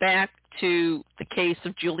 went back to the case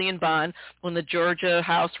of Julian Bond when the Georgia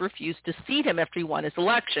House refused to seat him after he won his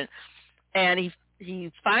election. And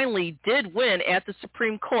he finally did win at the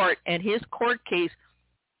Supreme Court, and his court case,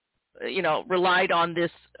 relied on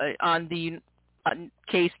this, on the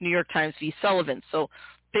case New York Times v. Sullivan. So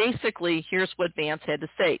basically, here's what Vance had to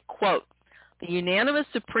say, quote, the unanimous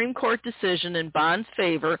Supreme Court decision in Bond's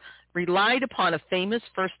favor relied upon a famous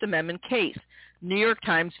First Amendment case, New York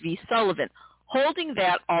Times v. Sullivan, holding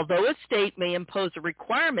that although a state may impose a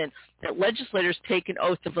requirement that legislators take an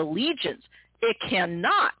oath of allegiance, it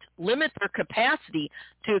cannot limit their capacity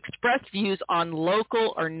to express views on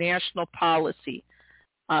local or national policy.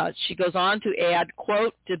 She goes on to add,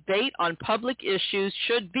 quote, debate on public issues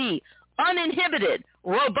should be uninhibited,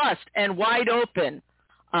 robust, and wide open.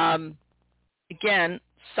 Again,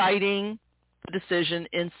 citing the decision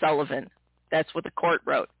in Sullivan. That's what the court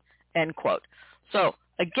wrote, end quote. So,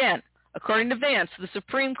 again, according to Vance, the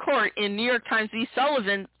Supreme Court in New York Times v.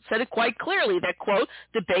 Sullivan said it quite clearly that, quote,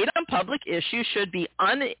 debate on public issues should be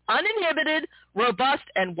uninhibited, robust,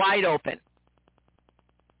 and wide open.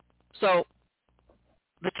 So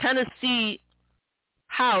the Tennessee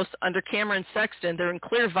House under Cameron Sexton, they're in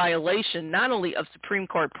clear violation not only of Supreme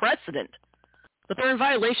Court precedent, but they're in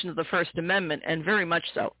violation of the First Amendment, and very much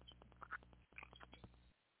so.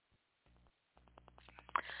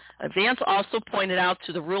 Vance also pointed out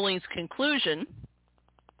to the ruling's conclusion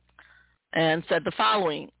and said the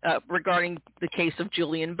following regarding the case of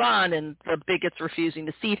Julian Bond and the bigots refusing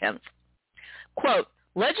to seat him. Quote,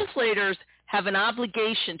 legislators have an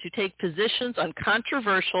obligation to take positions on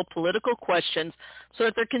controversial political questions so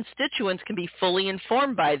that their constituents can be fully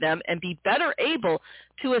informed by them and be better able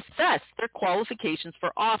to assess their qualifications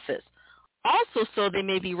for office. Also so they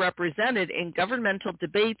may be represented in governmental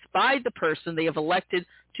debates by the person they have elected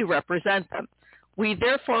to represent them. We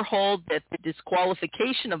therefore hold that the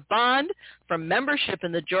disqualification of Bond from membership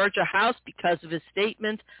in the Georgia House because of his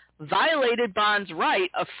statement violated Bond's right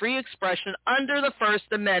of free expression under the First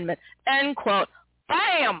Amendment, end quote.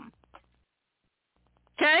 Bam!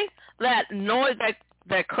 Okay? That noise,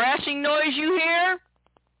 that crashing noise you hear?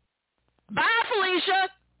 Bye, Felicia!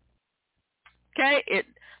 Okay?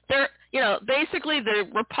 Basically the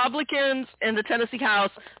Republicans in the Tennessee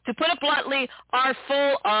House, to put it bluntly, are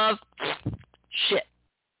full of shit.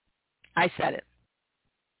 I said it.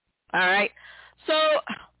 All right? So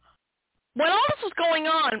when all this was going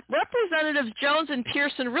on, Representatives Jones and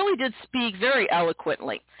Pearson really did speak very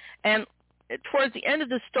eloquently. And towards the end of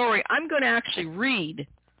the story, I'm going to actually read,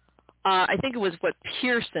 I think it was what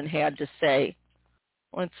Pearson had to say.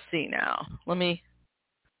 Let's see now.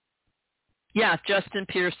 Justin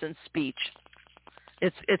Pearson's speech.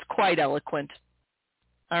 It's quite eloquent.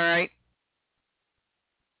 All right.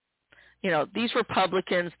 These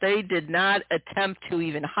Republicans, they did not attempt to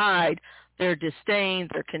even hide their disdain,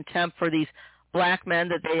 their contempt for these black men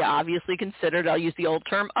that they obviously considered, I'll use the old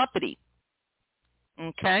term, uppity.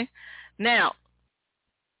 Okay? Now,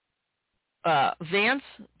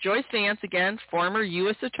 Joyce Vance, again, former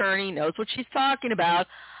U.S. attorney, knows what she's talking about,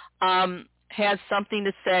 has something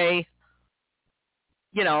to say,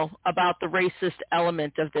 about the racist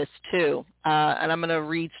element of this too. And I'm going to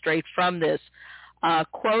read straight from this.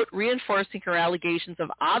 Quote, reinforcing her allegations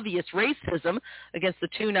of obvious racism against the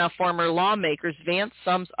two now former lawmakers, Vance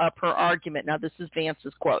sums up her argument. Now, this is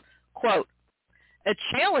Vance's quote. Quote, a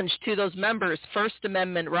challenge to those members' First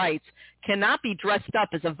Amendment rights cannot be dressed up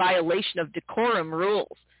as a violation of decorum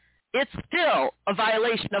rules. It's still a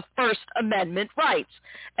violation of First Amendment rights.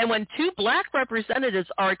 And when two black representatives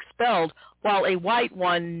are expelled while a white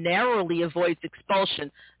one narrowly avoids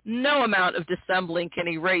expulsion, no amount of dissembling can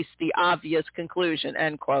erase the obvious conclusion,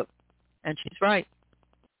 end quote. And she's right.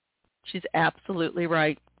 She's absolutely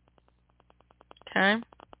right. Okay?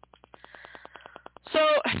 So,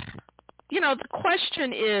 the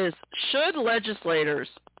question is, should legislators,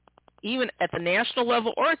 even at the national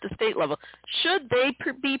level or at the state level, should they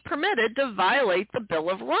be permitted to violate the Bill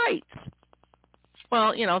of Rights?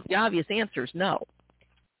 Well, the obvious answer is no.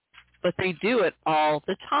 But they do it all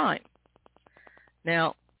the time.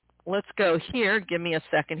 Now, let's go here. Give me a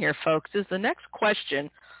second here, folks. Is the next question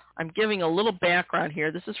I'm giving a little background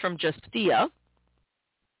here. This is from Justia.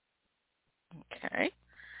 Okay.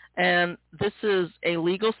 And this is a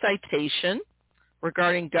legal citation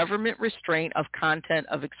regarding government restraint of content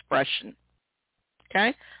of expression.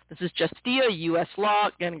 Okay? This is Justia, U.S. law.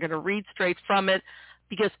 Again, I'm going to read straight from it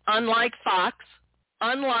because unlike Fox,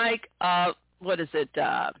 unlike,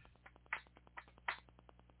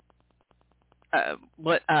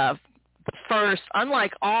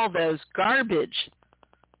 unlike all those garbage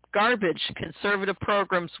conservative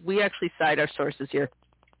programs, we actually cite our sources here.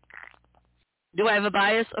 Do I have a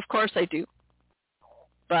bias? Of course I do.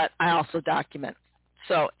 But I also document.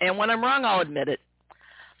 So, and when I'm wrong, I'll admit it.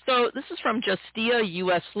 So this is from Justia,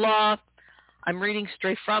 U.S. law. I'm reading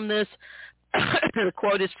straight from this. The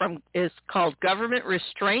quote is called Government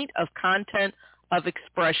Restraint of Content of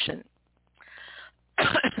Expression.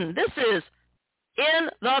 This is in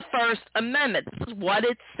the First Amendment. This is what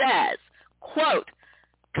it says. Quote,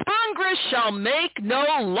 Congress shall make no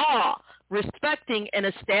law respecting an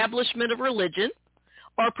establishment of religion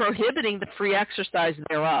or prohibiting the free exercise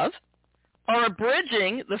thereof or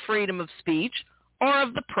abridging the freedom of speech or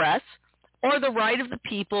of the press or the right of the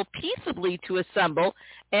people peaceably to assemble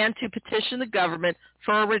and to petition the government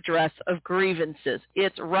for a redress of grievances.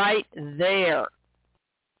 It's right there.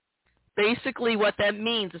 Basically what that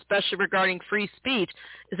means, especially regarding free speech,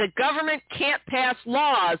 is that government can't pass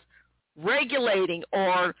laws regulating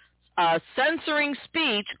or censoring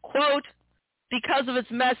speech, quote, because of its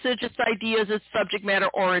message, its ideas, its subject matter,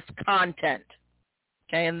 or its content.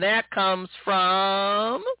 Okay, and that comes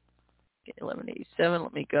from 1187.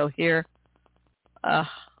 Let me go here.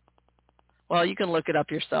 Well, you can look it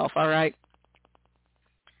up yourself, all right?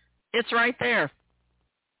 It's right there.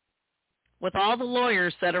 With all the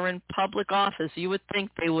lawyers that are in public office, you would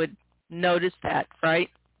think they would notice that, right?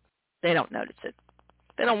 They don't notice it.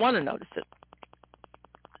 They don't want to notice it.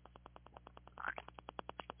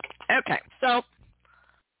 Okay, so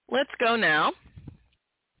let's go now.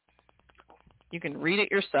 You can read it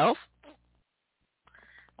yourself.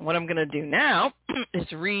 What I'm going to do now is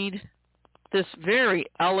read this very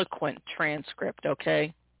eloquent transcript,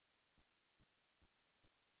 okay?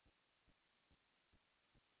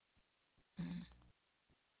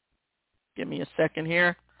 Give me a second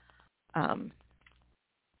here. Can't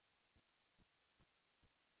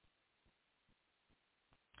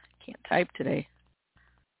type today.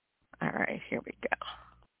 All right, here we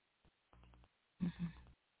go.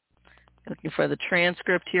 Looking for the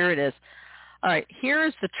transcript. Here it is. All right, here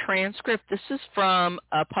is the transcript. This is from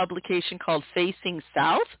a publication called Facing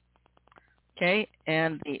South. Okay,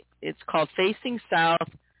 and it's called Facing South,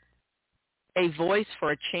 A Voice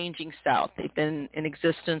for a Changing South. They've been in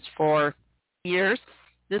existence for years.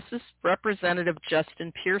 This is Representative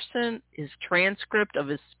Justin Pearson, his transcript of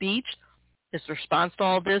his speech, his response to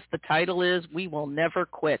all this. The title is, We Will Never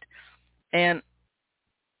Quit. And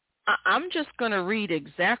I'm just going to read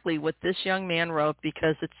exactly what this young man wrote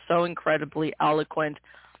because it's so incredibly eloquent.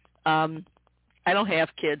 I don't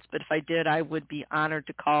have kids, but if I did, I would be honored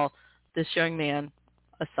to call this young man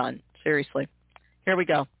a son. Seriously. Here we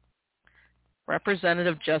go.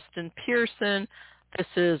 Representative Justin Pearson. This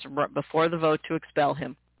is before the vote to expel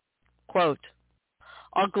him. Quote,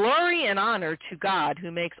 All glory and honor to God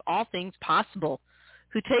who makes all things possible,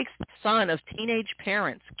 who takes the son of teenage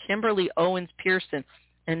parents, Kimberly Owens Pearson,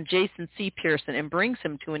 and Jason C. Pearson, and brings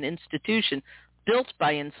him to an institution built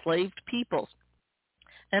by enslaved peoples.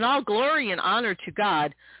 And all glory and honor to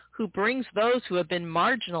God, who brings those who have been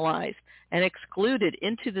marginalized and excluded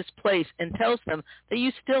into this place and tells them that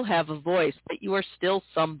you still have a voice, that you are still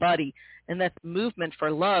somebody, and that the movement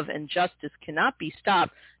for love and justice cannot be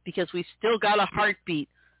stopped because we still got a heartbeat,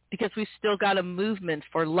 because we still got a movement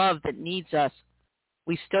for love that needs us.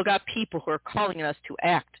 We still got people who are calling us to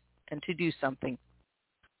act and to do something.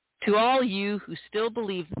 To all you who still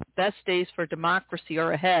believe that the best days for democracy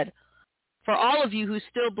are ahead, for all of you who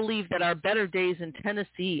still believe that our better days in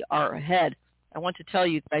Tennessee are ahead, I want to tell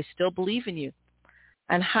you that I still believe in you.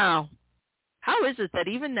 And how? How is it that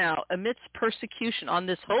even now, amidst persecution on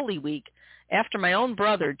this Holy Week, after my own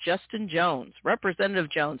brother, Justin Jones, Representative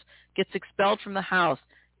Jones, gets expelled from the House,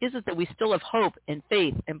 is it that we still have hope and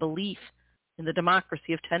faith and belief in the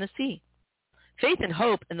democracy of Tennessee? Faith and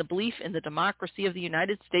hope in the belief in the democracy of the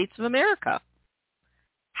United States of America.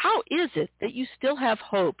 How is it that you still have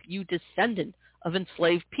hope, you descendant of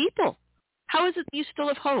enslaved people? How is it that you still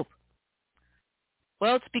have hope?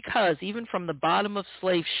 Well, it's because even from the bottom of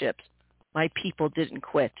slave ships, my people didn't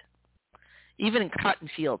quit. Even in cotton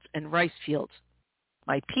fields and rice fields,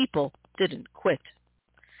 my people didn't quit.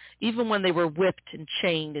 Even when they were whipped and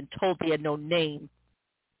chained and told they had no name,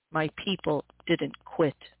 my people didn't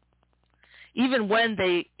quit. even when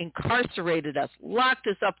they incarcerated us, locked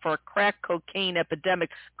us up for a crack cocaine epidemic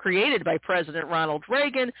created by President Ronald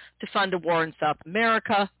Reagan to fund a war in South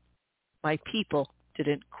America, my people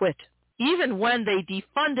didn't quit. Even when they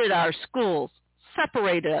defunded our schools,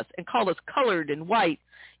 separated us, and called us colored and white,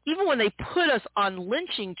 even when they put us on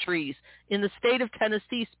lynching trees in the state of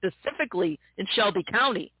Tennessee, specifically in Shelby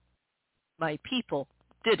County, my people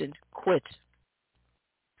didn't quit.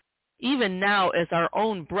 Even now, as our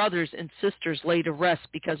own brothers and sisters lay to rest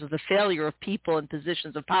because of the failure of people in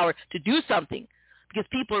positions of power to do something, because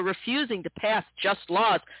people are refusing to pass just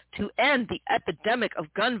laws to end the epidemic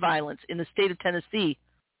of gun violence in the state of Tennessee,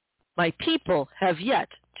 my people have yet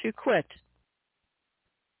to quit.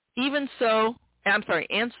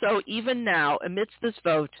 And so even now, amidst this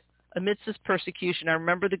vote, amidst this persecution, I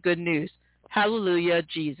remember the good news. Hallelujah,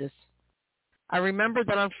 Jesus. I remember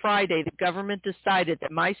that on Friday, the government decided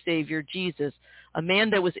that my Savior, Jesus, a man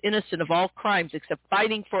that was innocent of all crimes except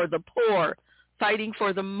fighting for the poor, fighting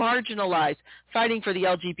for the marginalized, fighting for the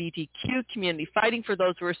LGBTQ community, fighting for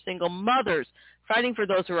those who are single mothers, fighting for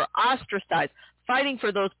those who are ostracized, fighting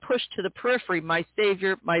for those pushed to the periphery, my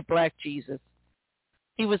Savior, my black Jesus.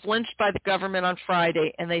 He was lynched by the government on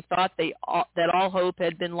Friday, and they thought that all hope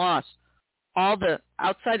had been lost.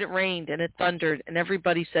 Outside it rained and it thundered, and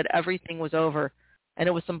everybody said everything was over. And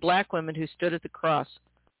it was some black women who stood at the cross.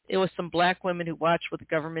 It was some black women who watched what the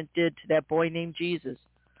government did to that boy named Jesus.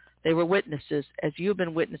 They were witnesses, as you have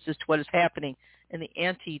been witnesses to what is happening in the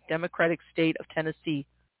anti-democratic state of Tennessee.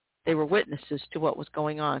 They were witnesses to what was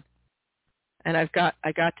going on. And I got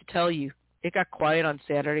to tell you, it got quiet on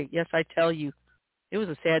Saturday. Yes, I tell you, it was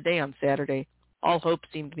a sad day on Saturday. All hope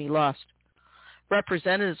seemed to be lost.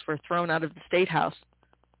 Representatives were thrown out of the State House.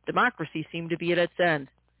 Democracy seemed to be at its end.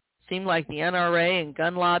 Seemed like the NRA and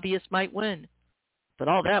gun lobbyists might win. But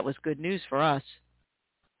all that was good news for us.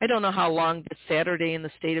 I don't know how long this Saturday in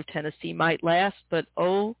the state of Tennessee might last, but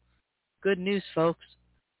oh, good news, folks.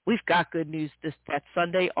 We've got good news. That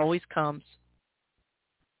Sunday always comes.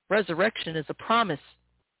 Resurrection is a promise,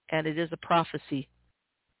 and it is a prophecy.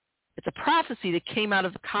 It's a prophecy that came out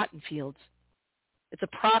of the cotton fields. It's a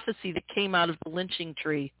prophecy that came out of the lynching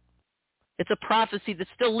tree. It's a prophecy that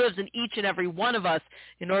still lives in each and every one of us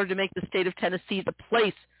in order to make the state of Tennessee the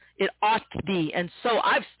place it ought to be. And so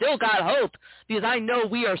I've still got hope because I know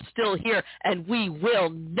we are still here and we will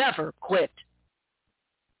never quit.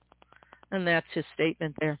 And that's his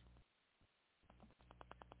statement there.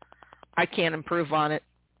 I can't improve on it.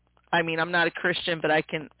 I mean, I'm not a Christian, but I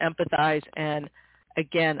can empathize. And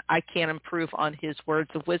again, I can't improve on his words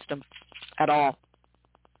of wisdom at all.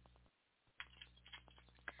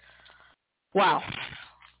 Wow,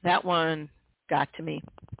 that one got to me.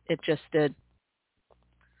 It just did.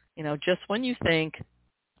 You know, just when you think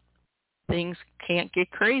things can't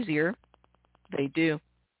get crazier, they do.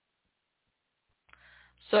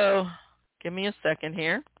 So, give me a second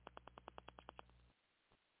here.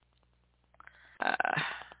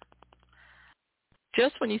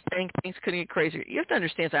 Just when you think things couldn't get crazier, you have to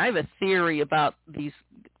understand. So I have a theory about these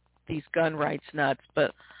gun rights nuts,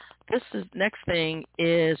 but next thing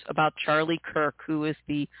is about Charlie Kirk, who is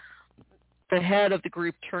the head of the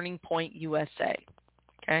group Turning Point USA.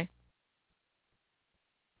 Okay?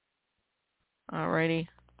 Alrighty.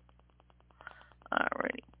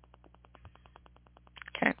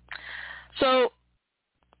 Okay. So,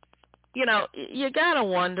 you know, you gotta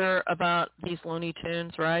wonder about these Looney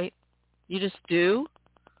Tunes, right? You just do.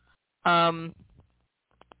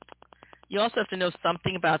 You also have to know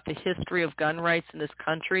something about the history of gun rights in this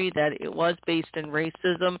country, that it was based in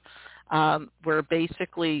racism, where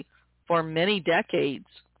basically for many decades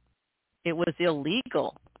it was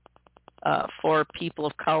illegal for people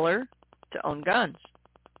of color to own guns.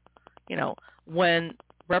 You know, when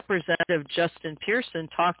Representative Justin Pearson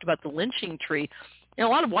talked about the lynching tree, you know,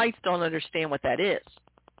 a lot of whites don't understand what that is.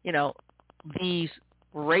 You know, these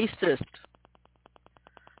racist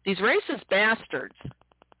bastards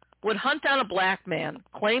would hunt down a black man,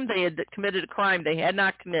 claim they had committed a crime they had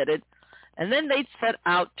not committed, and then they'd set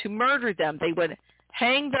out to murder them. They would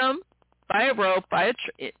hang them by a rope,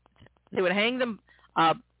 they would hang them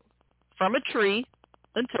from a tree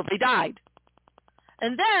until they died.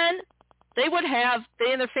 And then they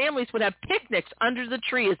and their families would have picnics under the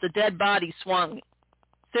tree as the dead body swung.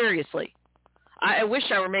 Seriously. I wish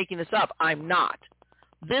I were making this up. I'm not.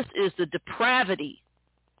 This is the depravity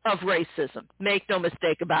of racism. Make no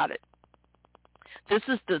mistake about it. This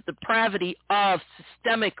is the depravity of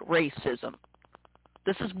systemic racism.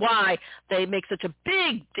 This is why they make such a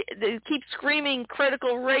they keep screaming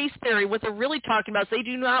critical race theory. What they're really talking about is they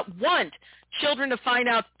do not want children to find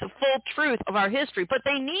out the full truth of our history, but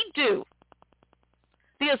they need to.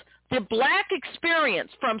 Because the black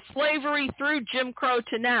experience from slavery through Jim Crow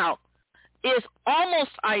to now is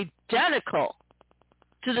almost identical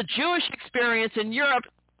to the Jewish experience in Europe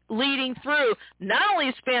leading through not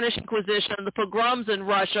only the Spanish Inquisition and the pogroms in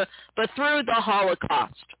Russia, but through the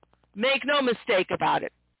Holocaust. Make no mistake about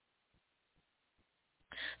it.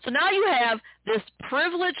 So now you have this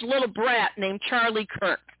privileged little brat named Charlie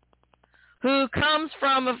Kirk, who comes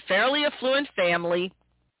from a fairly affluent family.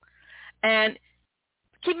 And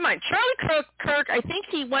keep in mind, Charlie Kirk, I think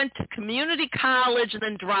he went to community college and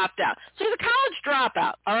then dropped out. So he's a college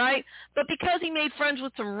dropout, all right? But because he made friends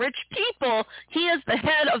with some rich people, he is the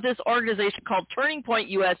head of this organization called Turning Point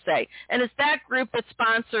USA. And it's that group that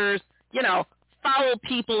sponsors, foul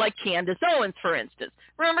people like Candace Owens, for instance.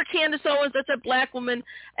 Remember Candace Owens? That's a black woman.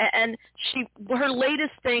 And her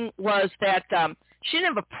latest thing was that she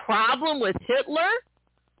didn't have a problem with Hitler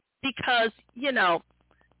because,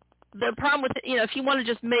 the problem with, if you want to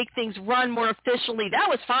just make things run more efficiently, that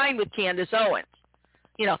was fine with Candace Owens.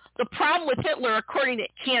 The problem with Hitler, according to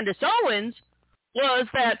Candace Owens, was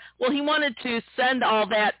that, he wanted to send all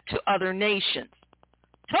that to other nations.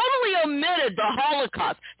 Totally omitted the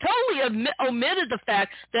Holocaust. Totally omitted the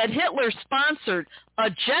fact that Hitler sponsored a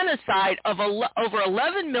genocide of over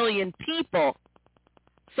 11 million people.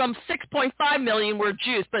 Some 6.5 million were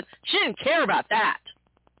Jews, but she didn't care about that.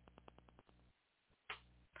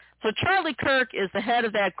 So Charlie Kirk is the head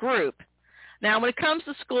of that group. Now, when it comes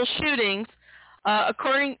to school shootings,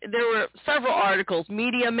 there were several articles,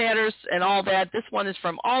 Media Matters and all that. This one is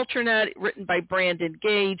from Alternet, written by Brandon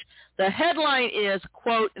Gage. The headline is,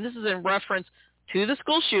 quote, and this is in reference to the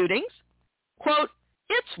school shootings, quote,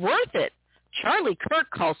 "It's worth it. Charlie Kirk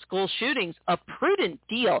calls school shootings a prudent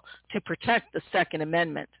deal to protect the Second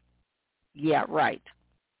Amendment." Yeah, right.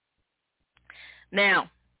 Now,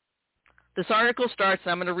 this article starts,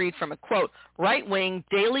 and I'm going to read from a quote. Right-wing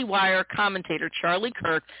Daily Wire commentator Charlie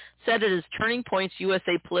Kirk said at his Turning Points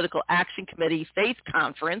USA Political Action Committee Faith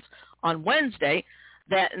Conference on Wednesday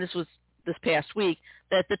that, and this was this past week,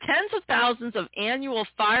 that the tens of thousands of annual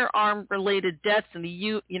firearm-related deaths in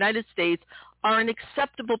the United States are an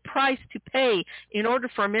acceptable price to pay in order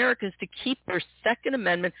for Americans to keep their Second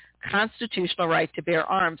Amendment constitutional right to bear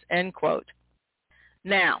arms, end quote.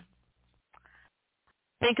 Now,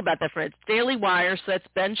 think about that for a minute. Daily Wire, so that's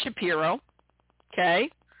Ben Shapiro,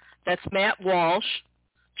 okay? That's Matt Walsh,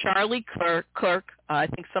 Charlie Kirk, I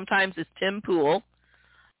think sometimes it's Tim Pool.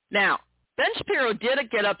 Now, Ben Shapiro did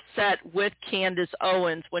get upset with Candace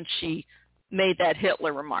Owens when she made that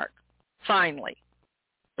Hitler remark, finally.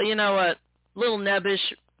 But you know what? Little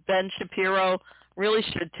nebbish Ben Shapiro really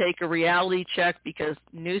should take a reality check because,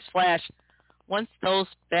 newsflash, once those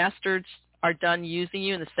bastards are done using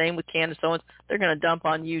you, and the same with Candace Owens, they're going to dump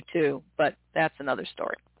on you too, but that's another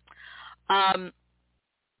story.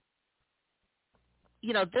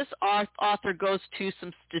 This author goes to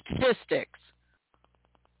some statistics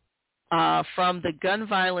from the Gun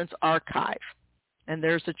Violence Archive, and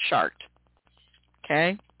there's a chart,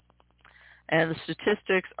 okay? And the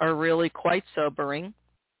statistics are really quite sobering.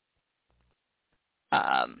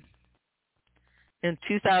 In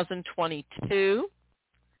 2022,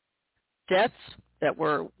 deaths that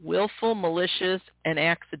were willful, malicious, and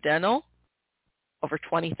accidental, over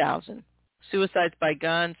 20,000. Suicides by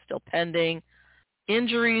gun, still pending.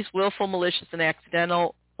 Injuries, willful, malicious, and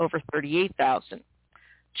accidental, over 38,000.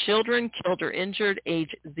 Children killed or injured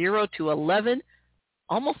age 0 to 11,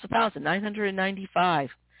 almost 1,000, 995.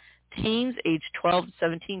 Teens age 12 to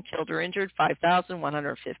 17 killed or injured,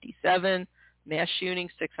 5,157. Mass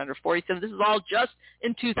shootings, 647. This is all just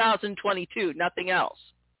in 2022, nothing else.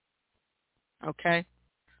 Okay?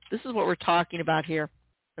 This is what we're talking about here.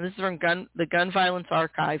 And this is from the Gun Violence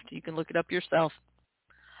Archive. You can look it up yourself.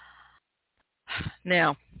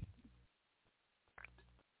 Now,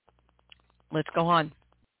 let's go on.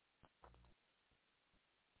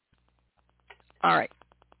 All right.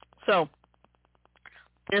 So,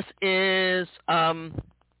 this is,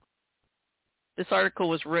 this article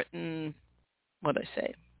was written, what did I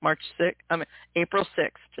say, April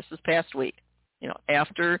 6th, just this past week,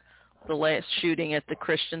 after the last shooting at the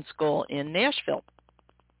Christian school in Nashville.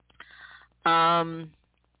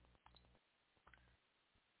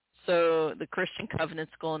 So the Christian Covenant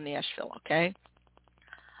School in Nashville, okay?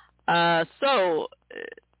 So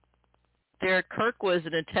Derek Kirk was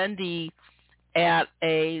an attendee at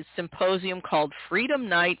a symposium called Freedom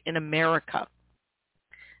Night in America.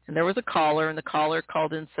 And there was a caller, and the caller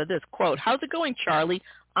called in and said this, quote, "How's it going, Charlie?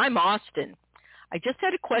 I'm Austin. I just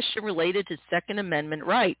had a question related to Second Amendment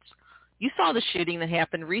rights. You saw the shooting that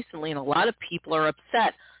happened recently, and a lot of people are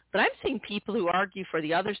upset But I'm seeing people who argue for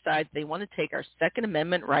the other side. They want to take our Second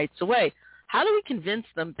Amendment rights away. How do we convince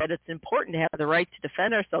them that it's important to have the right to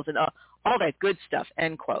defend ourselves and all that good stuff,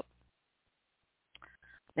 end quote.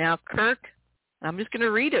 Now, Kirk, I'm just going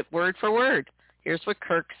to read it word for word. Here's what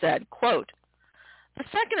Kirk said, quote, "The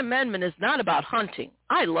Second Amendment is not about hunting.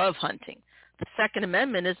 I love hunting. The Second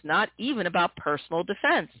Amendment is not even about personal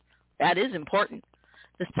defense. That is important.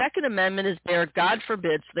 The Second Amendment is there, God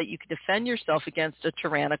forbid, so that you can defend yourself against a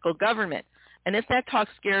tyrannical government. And if that talk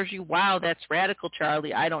scares you, wow, that's radical,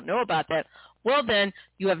 Charlie. I don't know about that. Well, then,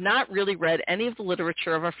 you have not really read any of the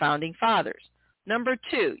literature of our founding fathers. Number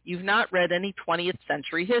 2, you've not read any 20th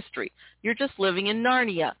century history. You're just living in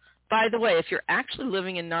Narnia. By the way, if you're actually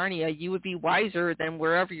living in Narnia, you would be wiser than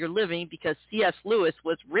wherever you're living because C.S. Lewis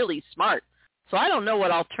was really smart. So I don't know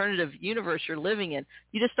what alternative universe you're living in.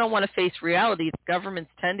 You just don't want to face reality that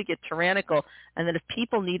governments tend to get tyrannical and that if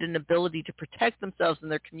people need an ability to protect themselves and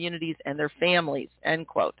their communities and their families," end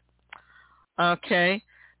quote. Okay.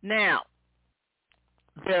 Now,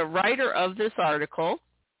 the writer of this article,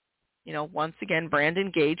 once again, Brandon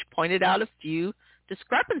Gage, pointed out a few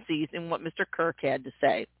discrepancies in what Mr. Kirk had to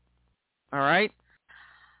say. All right.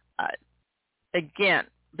 Again,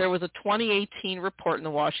 there was a 2018 report in the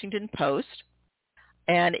Washington Post,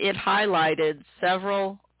 and it highlighted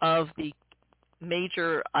several of the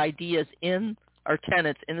major ideas in or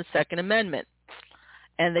tenets in the Second Amendment,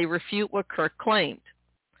 and they refute what Kirk claimed.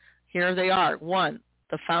 Here they are. 1,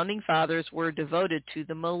 the Founding Fathers were devoted to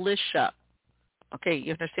the militia. Okay,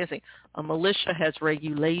 you understand something. A militia has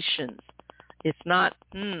regulations. It's not,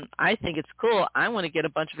 I think it's cool. I want to get a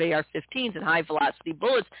bunch of AR-15s and high-velocity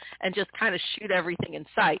bullets and just kind of shoot everything in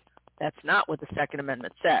sight. That's not what the Second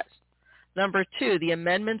Amendment says. Number 2, the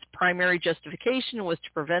amendment's primary justification was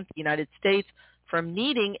to prevent the United States from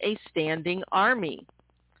needing a standing army.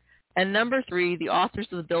 And number 3, the authors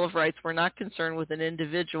of the Bill of Rights were not concerned with an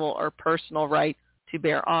individual or personal right to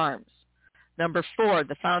bear arms. Number 4,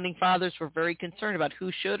 the Founding Fathers were very concerned about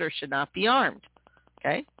who should or should not be armed.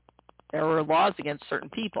 Okay? There were laws against certain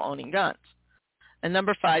people owning guns. And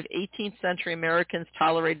number 5, 18th century Americans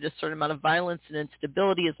tolerated a certain amount of violence and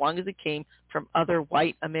instability as long as it came from other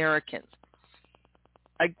white Americans.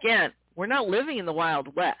 Again, we're not living in the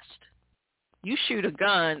Wild West. You shoot a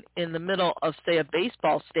gun in the middle of, say, a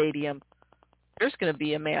baseball stadium, there's going to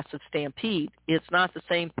be a massive stampede. It's not the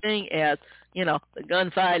same thing as, the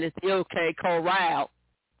gunfight at the OK Corral.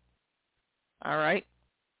 All right.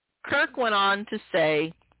 Kirk went on to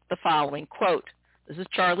say the following, quote, this is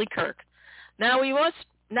Charlie Kirk. Now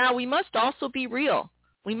we must also be real.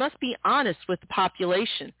 We must be honest with the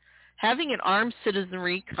population. Having an armed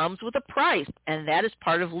citizenry comes with a price, and that is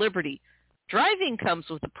part of liberty. Driving comes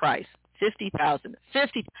with a price. 50,000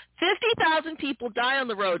 people die on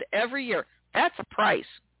the road every year. That's a price,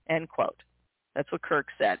 end quote. That's what Kirk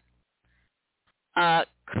said.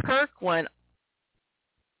 Kirk went,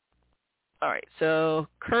 all right, so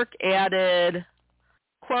Kirk added,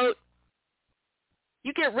 quote,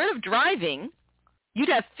 you get rid of driving, you'd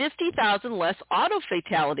have 50,000 less auto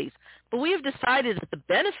fatalities. But we have decided that the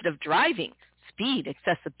benefit of driving, speed,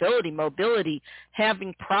 accessibility, mobility,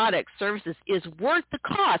 having products, services, is worth the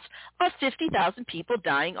cost of 50,000 people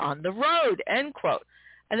dying on the road, end quote.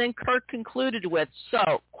 And then Kirk concluded with,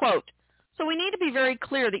 quote, so we need to be very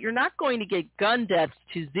clear that you're not going to get gun deaths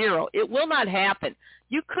to zero. It will not happen.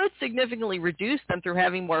 You could significantly reduce them through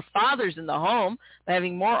having more fathers in the home, by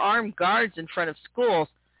having more armed guards in front of schools.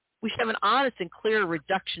 We should have an honest and clear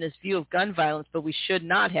reductionist view of gun violence, but we should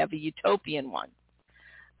not have a utopian one.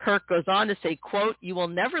 Kirk goes on to say, quote, you will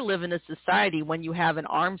never live in a society when you have an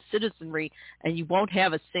armed citizenry and you won't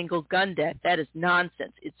have a single gun death. That is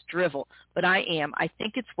nonsense. It's drivel. But I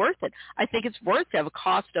think it's worth it. I think it's worth to have a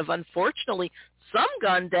cost of, unfortunately, some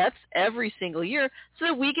gun deaths every single year so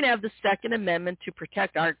that we can have the Second Amendment to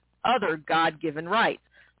protect our other God-given rights.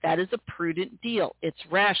 That is a prudent deal. It's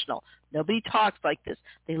rational. Nobody talks like this.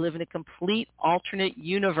 They live in a complete alternate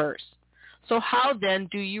universe. So how then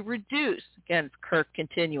do you reduce? Again, Kirk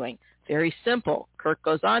continuing. Very simple. Kirk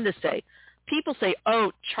goes on to say, people say,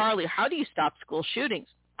 oh, Charlie, how do you stop school shootings?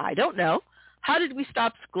 I don't know. How did we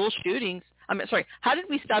stop school shootings? How did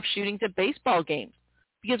we stop shootings at baseball games?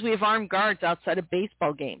 Because we have armed guards outside of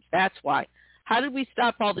baseball games. That's why. How did we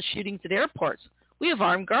stop all the shootings at airports? We have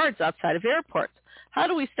armed guards outside of airports. How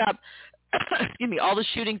do we stop, all the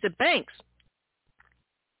shootings at banks?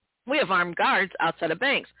 We have armed guards outside of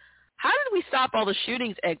banks. How did we stop all the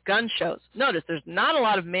shootings at gun shows? Notice there's not a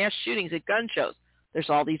lot of mass shootings at gun shows. There's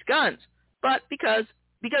all these guns, but because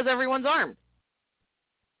everyone's armed.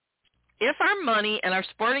 If our money and our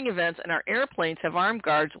sporting events and our airplanes have armed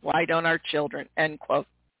guards, why don't our children? End quote.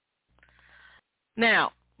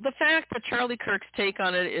 Now, the fact that Charlie Kirk's take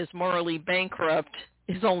on it is morally bankrupt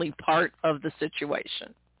is only part of the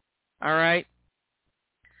situation. All right?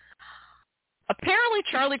 Apparently,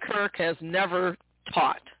 Charlie Kirk has never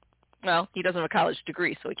taught. Well, he doesn't have a college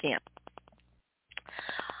degree, so he can't.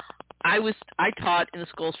 I taught in the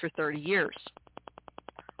schools for 30 years.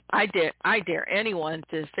 I dare anyone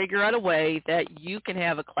to figure out a way that you can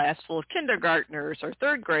have a class full of kindergartners or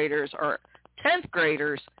third graders or 10th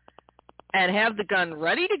graders and have the gun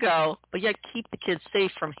ready to go, but yet keep the kids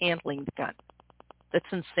safe from handling the gun. That's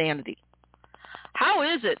insanity. How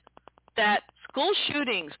is it that school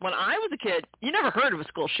shootings, when I was a kid, you never heard of a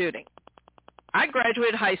school shooting? I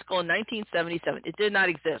graduated high school in 1977. It did not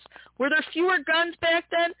exist. Were there fewer guns back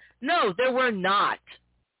then? No, there were not.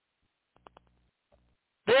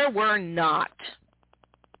 There were not.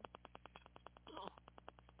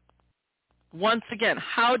 Once again,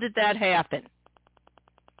 how did that happen?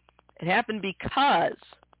 It happened because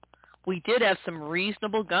we did have some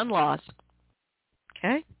reasonable gun laws.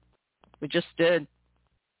 Okay? We just did.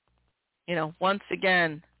 You know, once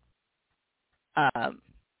again,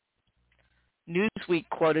 Newsweek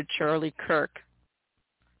quoted Charlie Kirk.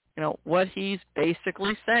 You know, what he's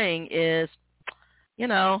basically saying is, you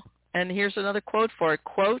know, and here's another quote for it.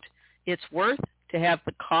 Quote, it's worth to have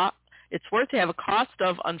a cost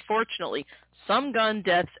of, unfortunately, some gun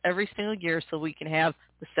deaths every single year so we can have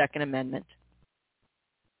the Second Amendment.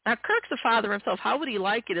 Now, Kirk's a father himself. How would he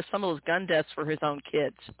like it if some of those gun deaths were his own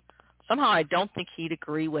kids? Somehow I don't think he'd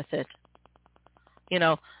agree with it. You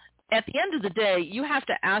know, at the end of the day, you have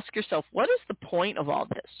to ask yourself, what is the point of all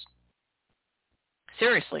this?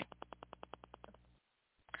 Seriously.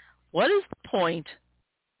 What is the point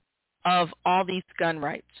of all these gun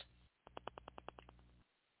rights?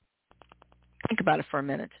 Think about it for a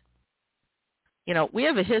minute. You know, we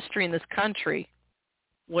have a history in this country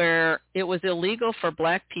where it was illegal for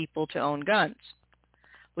black people to own guns.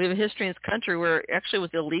 We have a history in this country where it actually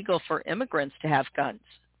was illegal for immigrants to have guns.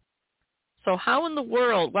 So how in the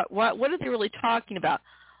world, what are they really talking about?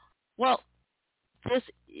 Well, this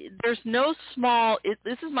is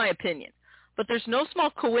my opinion, but there's no small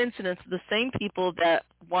coincidence that the same people that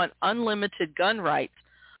want unlimited gun rights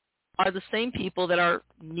are the same people that are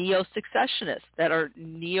neo-successionists, that are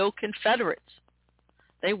neo-Confederates.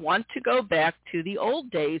 They want to go back to the old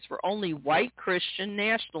days where only white Christian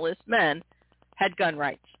nationalist men had gun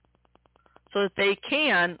rights so that they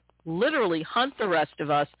can literally hunt the rest of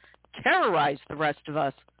us, terrorize the rest of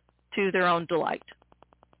us to their own delight.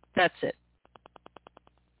 That's it.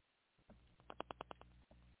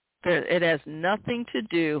 It has nothing to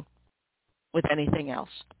do with anything else.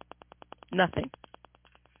 Nothing.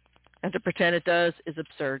 And to pretend it does is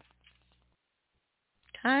absurd.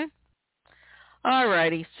 Okay? All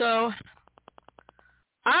righty. So,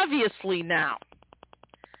 obviously now,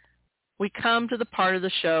 we come to the part of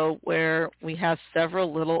the show where we have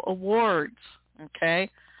several little awards. Okay?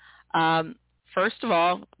 First of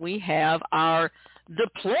all, we have our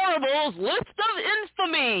Deplorables List of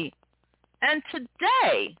Infamy. And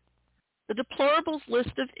today, the Deplorables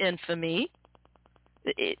List of Infamy,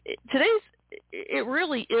 it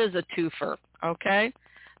really is a twofer, okay?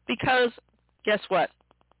 Because guess what?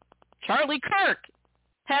 Charlie Kirk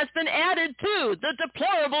has been added to the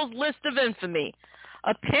Deplorables List of Infamy.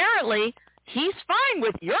 Apparently, he's fine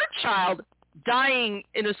with your child dying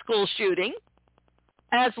in a school shooting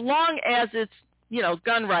as long as its,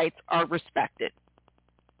 gun rights are respected.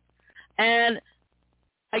 And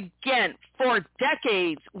again, for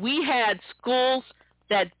decades, we had schools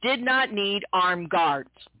that did not need armed guards.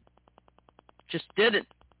 Just didn't.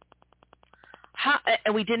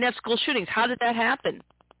 And we didn't have school shootings. How did that happen?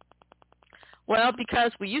 Well,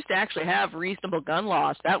 because we used to actually have reasonable gun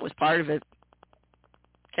laws. That was part of it.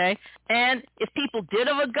 Okay? And if people did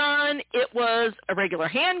have a gun, it was a regular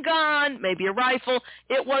handgun, maybe a rifle.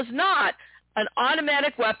 It was not an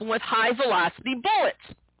automatic weapon with high-velocity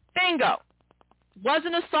bullets. Bingo.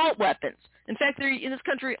 Wasn't assault weapons. In fact, in this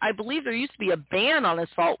country, I believe there used to be a ban on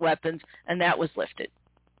assault weapons, and that was lifted.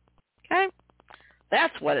 Okay?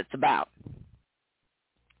 That's what it's about.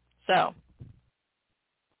 So,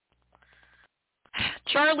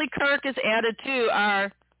 Charlie Kirk is added to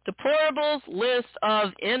our Deplorables List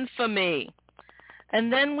of Infamy.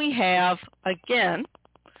 And then we have, again,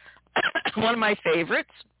 one of my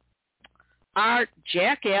favorites, our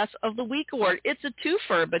Jackass of the Week Award. It's a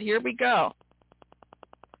twofer, but here we go.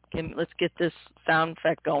 Let's get this sound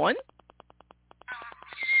effect going.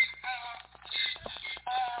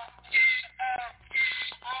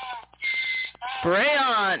 Spray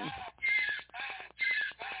on.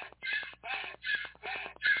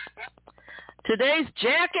 Today's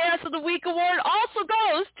Jackass of the Week award also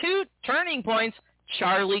goes to Turning Point's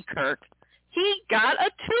Charlie Kirk. He got a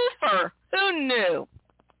twofer. Who knew?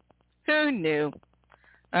 Who knew?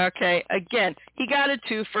 Okay, again, he got a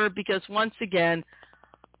twofer because, once again,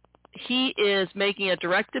 he is making a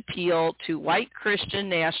direct appeal to white Christian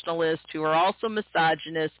nationalists who are also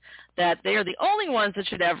misogynists, that they are the only ones that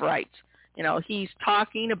should have rights. You know, he's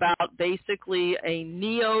talking about basically a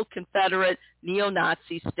neo-Confederate,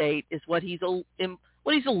 neo-Nazi state is what he's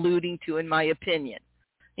alluding to, in my opinion.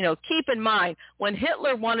 You know, keep in mind, when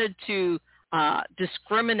Hitler wanted to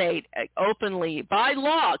discriminate openly by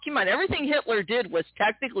law, keep in mind, everything Hitler did was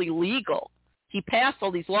technically legal. He passed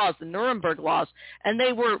all these laws, the Nuremberg laws, and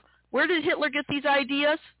they were, where did Hitler get these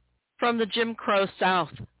ideas? From the Jim Crow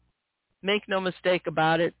South. Make no mistake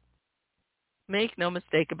about it. Make no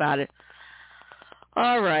mistake about it.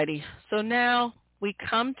 All righty. So now we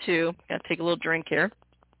come to, got to take a little drink here,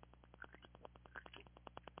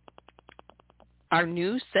 our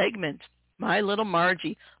new segment, My Little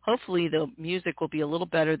Margie. Hopefully the music will be a little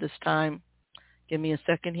better this time. Give me a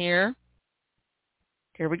second here.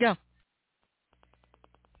 Here we go.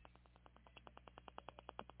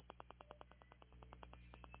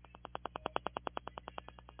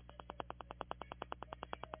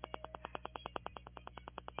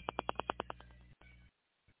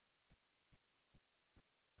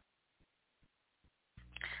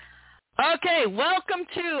 Okay, welcome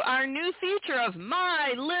to our new feature of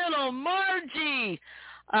My Little Margie.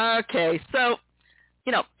 Okay, so,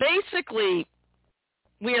 you know, basically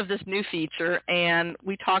we have this new feature, and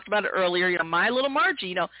we talked about it earlier, you know, My Little Margie.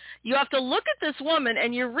 You know, you have to look at this woman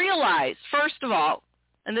and you realize, first of all,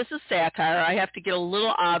 and this is satire, I have to get a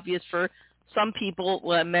little obvious for some people,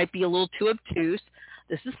 well, it might be a little too obtuse.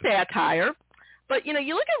 This is satire. But, you know,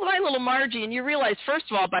 you look at My Little Margie and you realize, first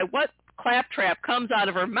of all, by what claptrap comes out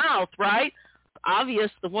of her mouth, right?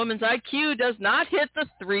 Obvious, the woman's IQ does not hit the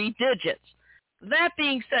 3 digits. That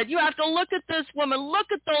being said, you have to look at this woman. Look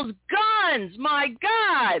at those guns. My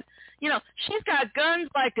God. You know, she's got guns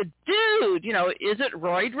like a dude. You know, is it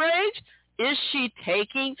roid rage? Is she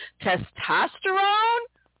taking testosterone?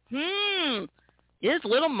 Is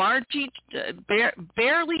Little Margie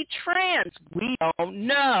barely trans? We don't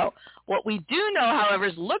know. What we do know, however,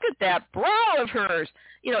 is look at that brow of hers.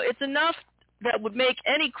 You know, it's enough that would make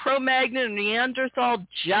any Cro-Magnon or Neanderthal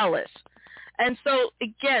jealous. And so,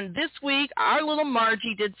 again, this week, our Little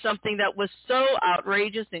Margie did something that was so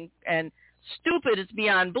outrageous and stupid it's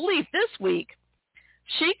beyond belief. This week,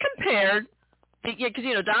 she compared, because,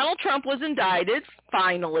 you know, Donald Trump was indicted,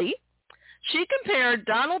 finally. She compared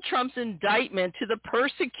Donald Trump's indictment to the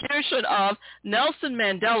persecution of Nelson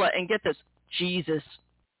Mandela, and get this, Jesus,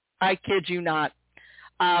 I kid you not.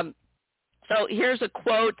 So here's a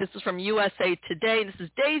quote. This is from USA Today. This is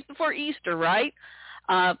days before Easter, right?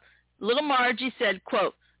 Little Margie said,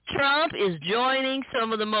 quote, Trump is joining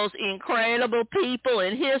some of the most incredible people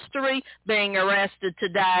in history being arrested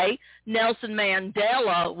today. Nelson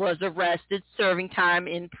Mandela was arrested, serving time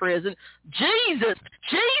in prison. Jesus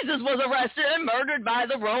was arrested and murdered by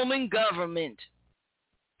the Roman government.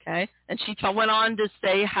 Okay? And she went on to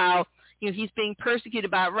say how, you know, he's being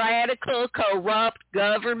persecuted by radical, corrupt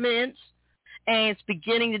governments. And it's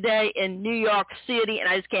beginning today in New York City, and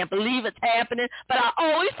I just can't believe it's happening, but I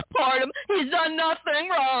always support him. He's done nothing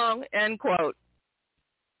wrong, end quote.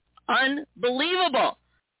 Unbelievable.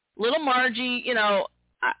 Little Margie, you know,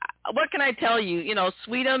 what can I tell you? You know,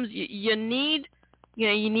 Sweetums, you need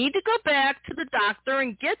to go back to the doctor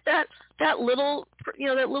and get that little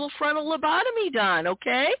frontal lobotomy done,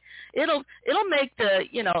 okay? It'll make the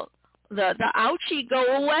ouchie go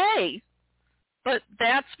away. But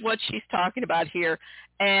that's what she's talking about here.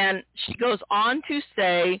 And she goes on to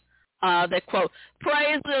say that, quote,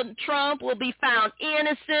 President Trump will be found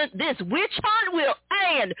innocent. This witch hunt will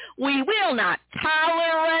end. We will not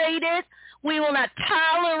tolerate it. We will not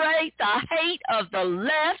tolerate the hate of the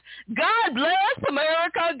left. God bless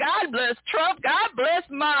America. God bless Trump. God bless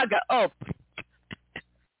MAGA. Oh,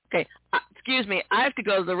 okay. Excuse me. I have to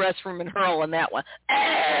go to the restroom and hurl on that one.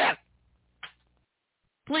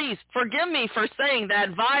 Please forgive me for saying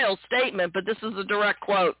that vile statement, but this is a direct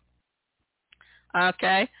quote.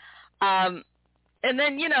 Okay. And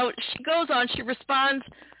then, you know, she goes on,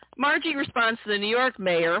 Margie responds to the New York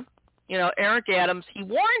mayor, you know, Eric Adams. He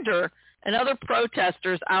warned her and other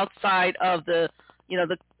protesters outside of the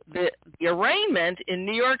arraignment in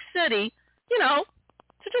New York City, you know,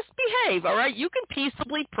 to just behave, all right? You can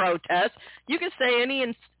peaceably protest. You can say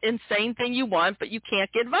any insane thing you want, but you can't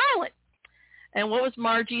get violent. And what was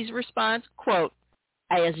Margie's response? Quote,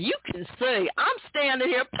 as you can see, I'm standing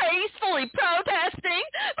here peacefully protesting,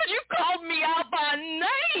 but you called me out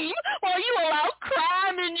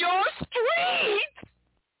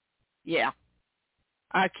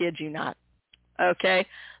I kid you not. Okay?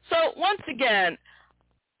 So once again,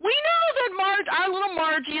 we know that our little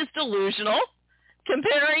Margie is delusional,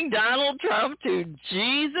 comparing Donald Trump to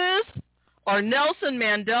Jesus or Nelson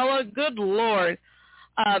Mandela. Good Lord.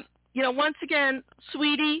 Once again,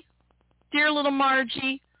 sweetie, dear little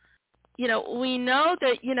Margie, we know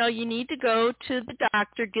that, you need to go to the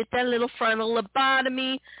doctor, get that little frontal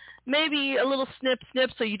lobotomy, maybe a little snip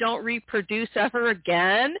so you don't reproduce ever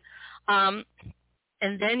again.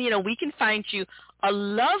 And then, we can find you a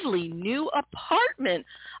lovely new apartment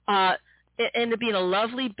and to be in a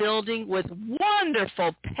lovely building with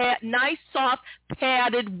wonderful, nice, soft,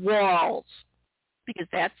 padded walls. Because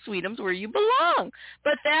that's, Sweetums, where you belong.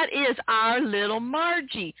 But that is our little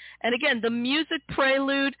Margie. And again, the music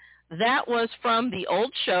prelude, that was from the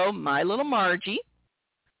old show, My Little Margie,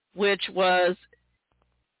 which was,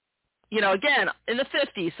 again, in the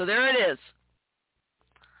 50s. So there it is.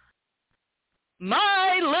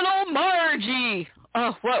 My little Margie.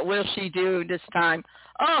 Oh, what will she do this time?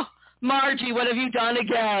 Oh, Margie, what have you done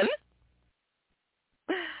again?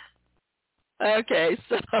 Okay,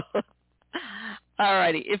 so, all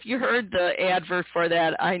righty. If you heard the advert for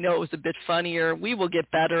that, I know it was a bit funnier. We will get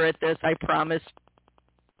better at this, I promise.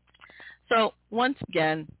 So, once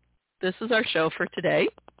again, this is our show for today.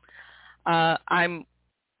 I'm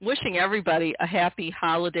wishing everybody a happy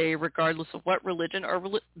holiday, regardless of what religion or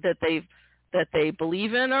that they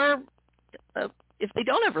believe in, or if they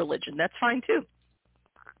don't have religion, that's fine too.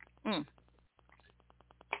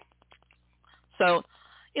 So,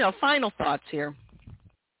 final thoughts here.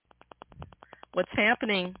 What's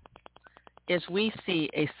happening is we see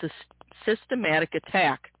a systematic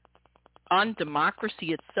attack on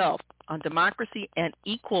democracy itself, on democracy and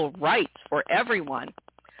equal rights for everyone,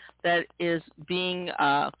 that is being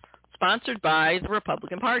sponsored by the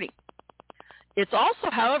Republican Party. It's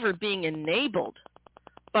also, however, being enabled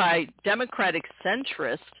by Democratic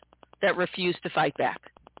centrists that refuse to fight back.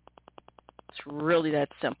 It's really that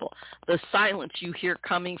simple. The silence you hear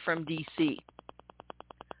coming from D.C.,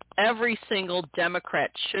 every single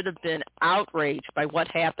Democrat should have been outraged by what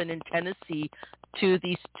happened in Tennessee to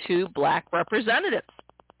these two black representatives,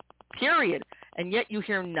 period. And yet you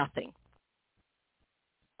hear nothing.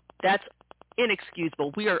 That's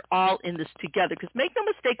inexcusable. We are all in this together, because make no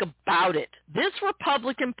mistake about it, this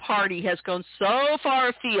Republican Party has gone so far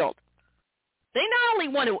afield. They not only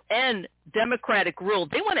want to end democratic rule,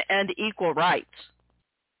 they want to end equal rights.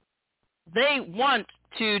 They want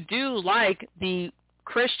to do like the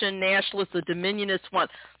Christian nationalists, the dominionists want.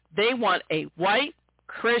 They want a white,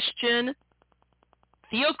 Christian,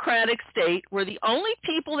 theocratic state where the only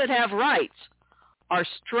people that have rights are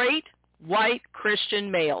straight, white Christian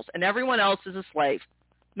males, and everyone else is a slave.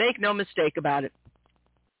 Make no mistake about it.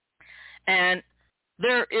 And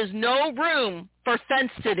there is no room for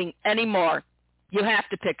fence sitting anymore. You have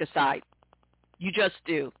to pick a side. You just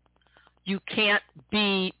do. You can't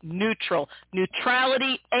be neutral.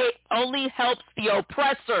 Neutrality only helps the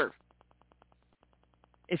oppressor.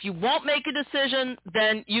 If you won't make a decision,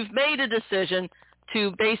 then you've made a decision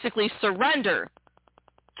to basically surrender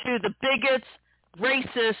to the bigots,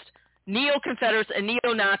 racist, neo-Confederates, and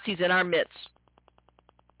neo-Nazis in our midst,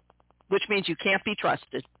 which means you can't be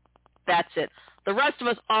trusted. That's it. The rest of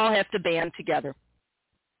us all have to band together.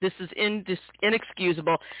 This is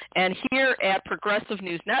inexcusable. And here at Progressive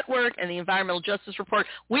News Network and the Environmental Justice Report,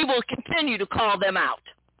 we will continue to call them out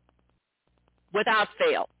without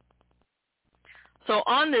fail. So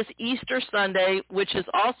on this Easter Sunday, which is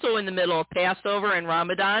also in the middle of Passover and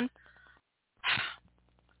Ramadan,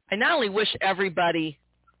 I not only wish everybody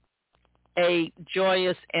a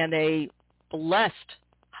joyous and a blessed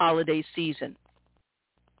holiday season,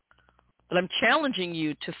 but I'm challenging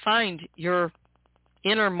you to find your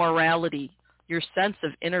inner morality, your sense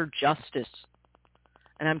of inner justice.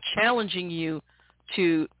 And I'm challenging you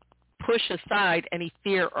to push aside any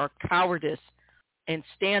fear or cowardice and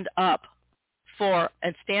stand up for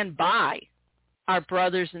and stand by our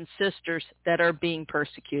brothers and sisters that are being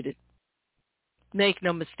persecuted. Make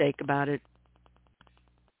no mistake about it.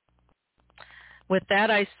 With that,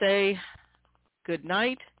 I say good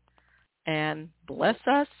night and bless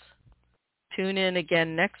us. Tune in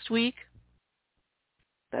again next week.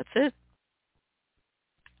 That's it.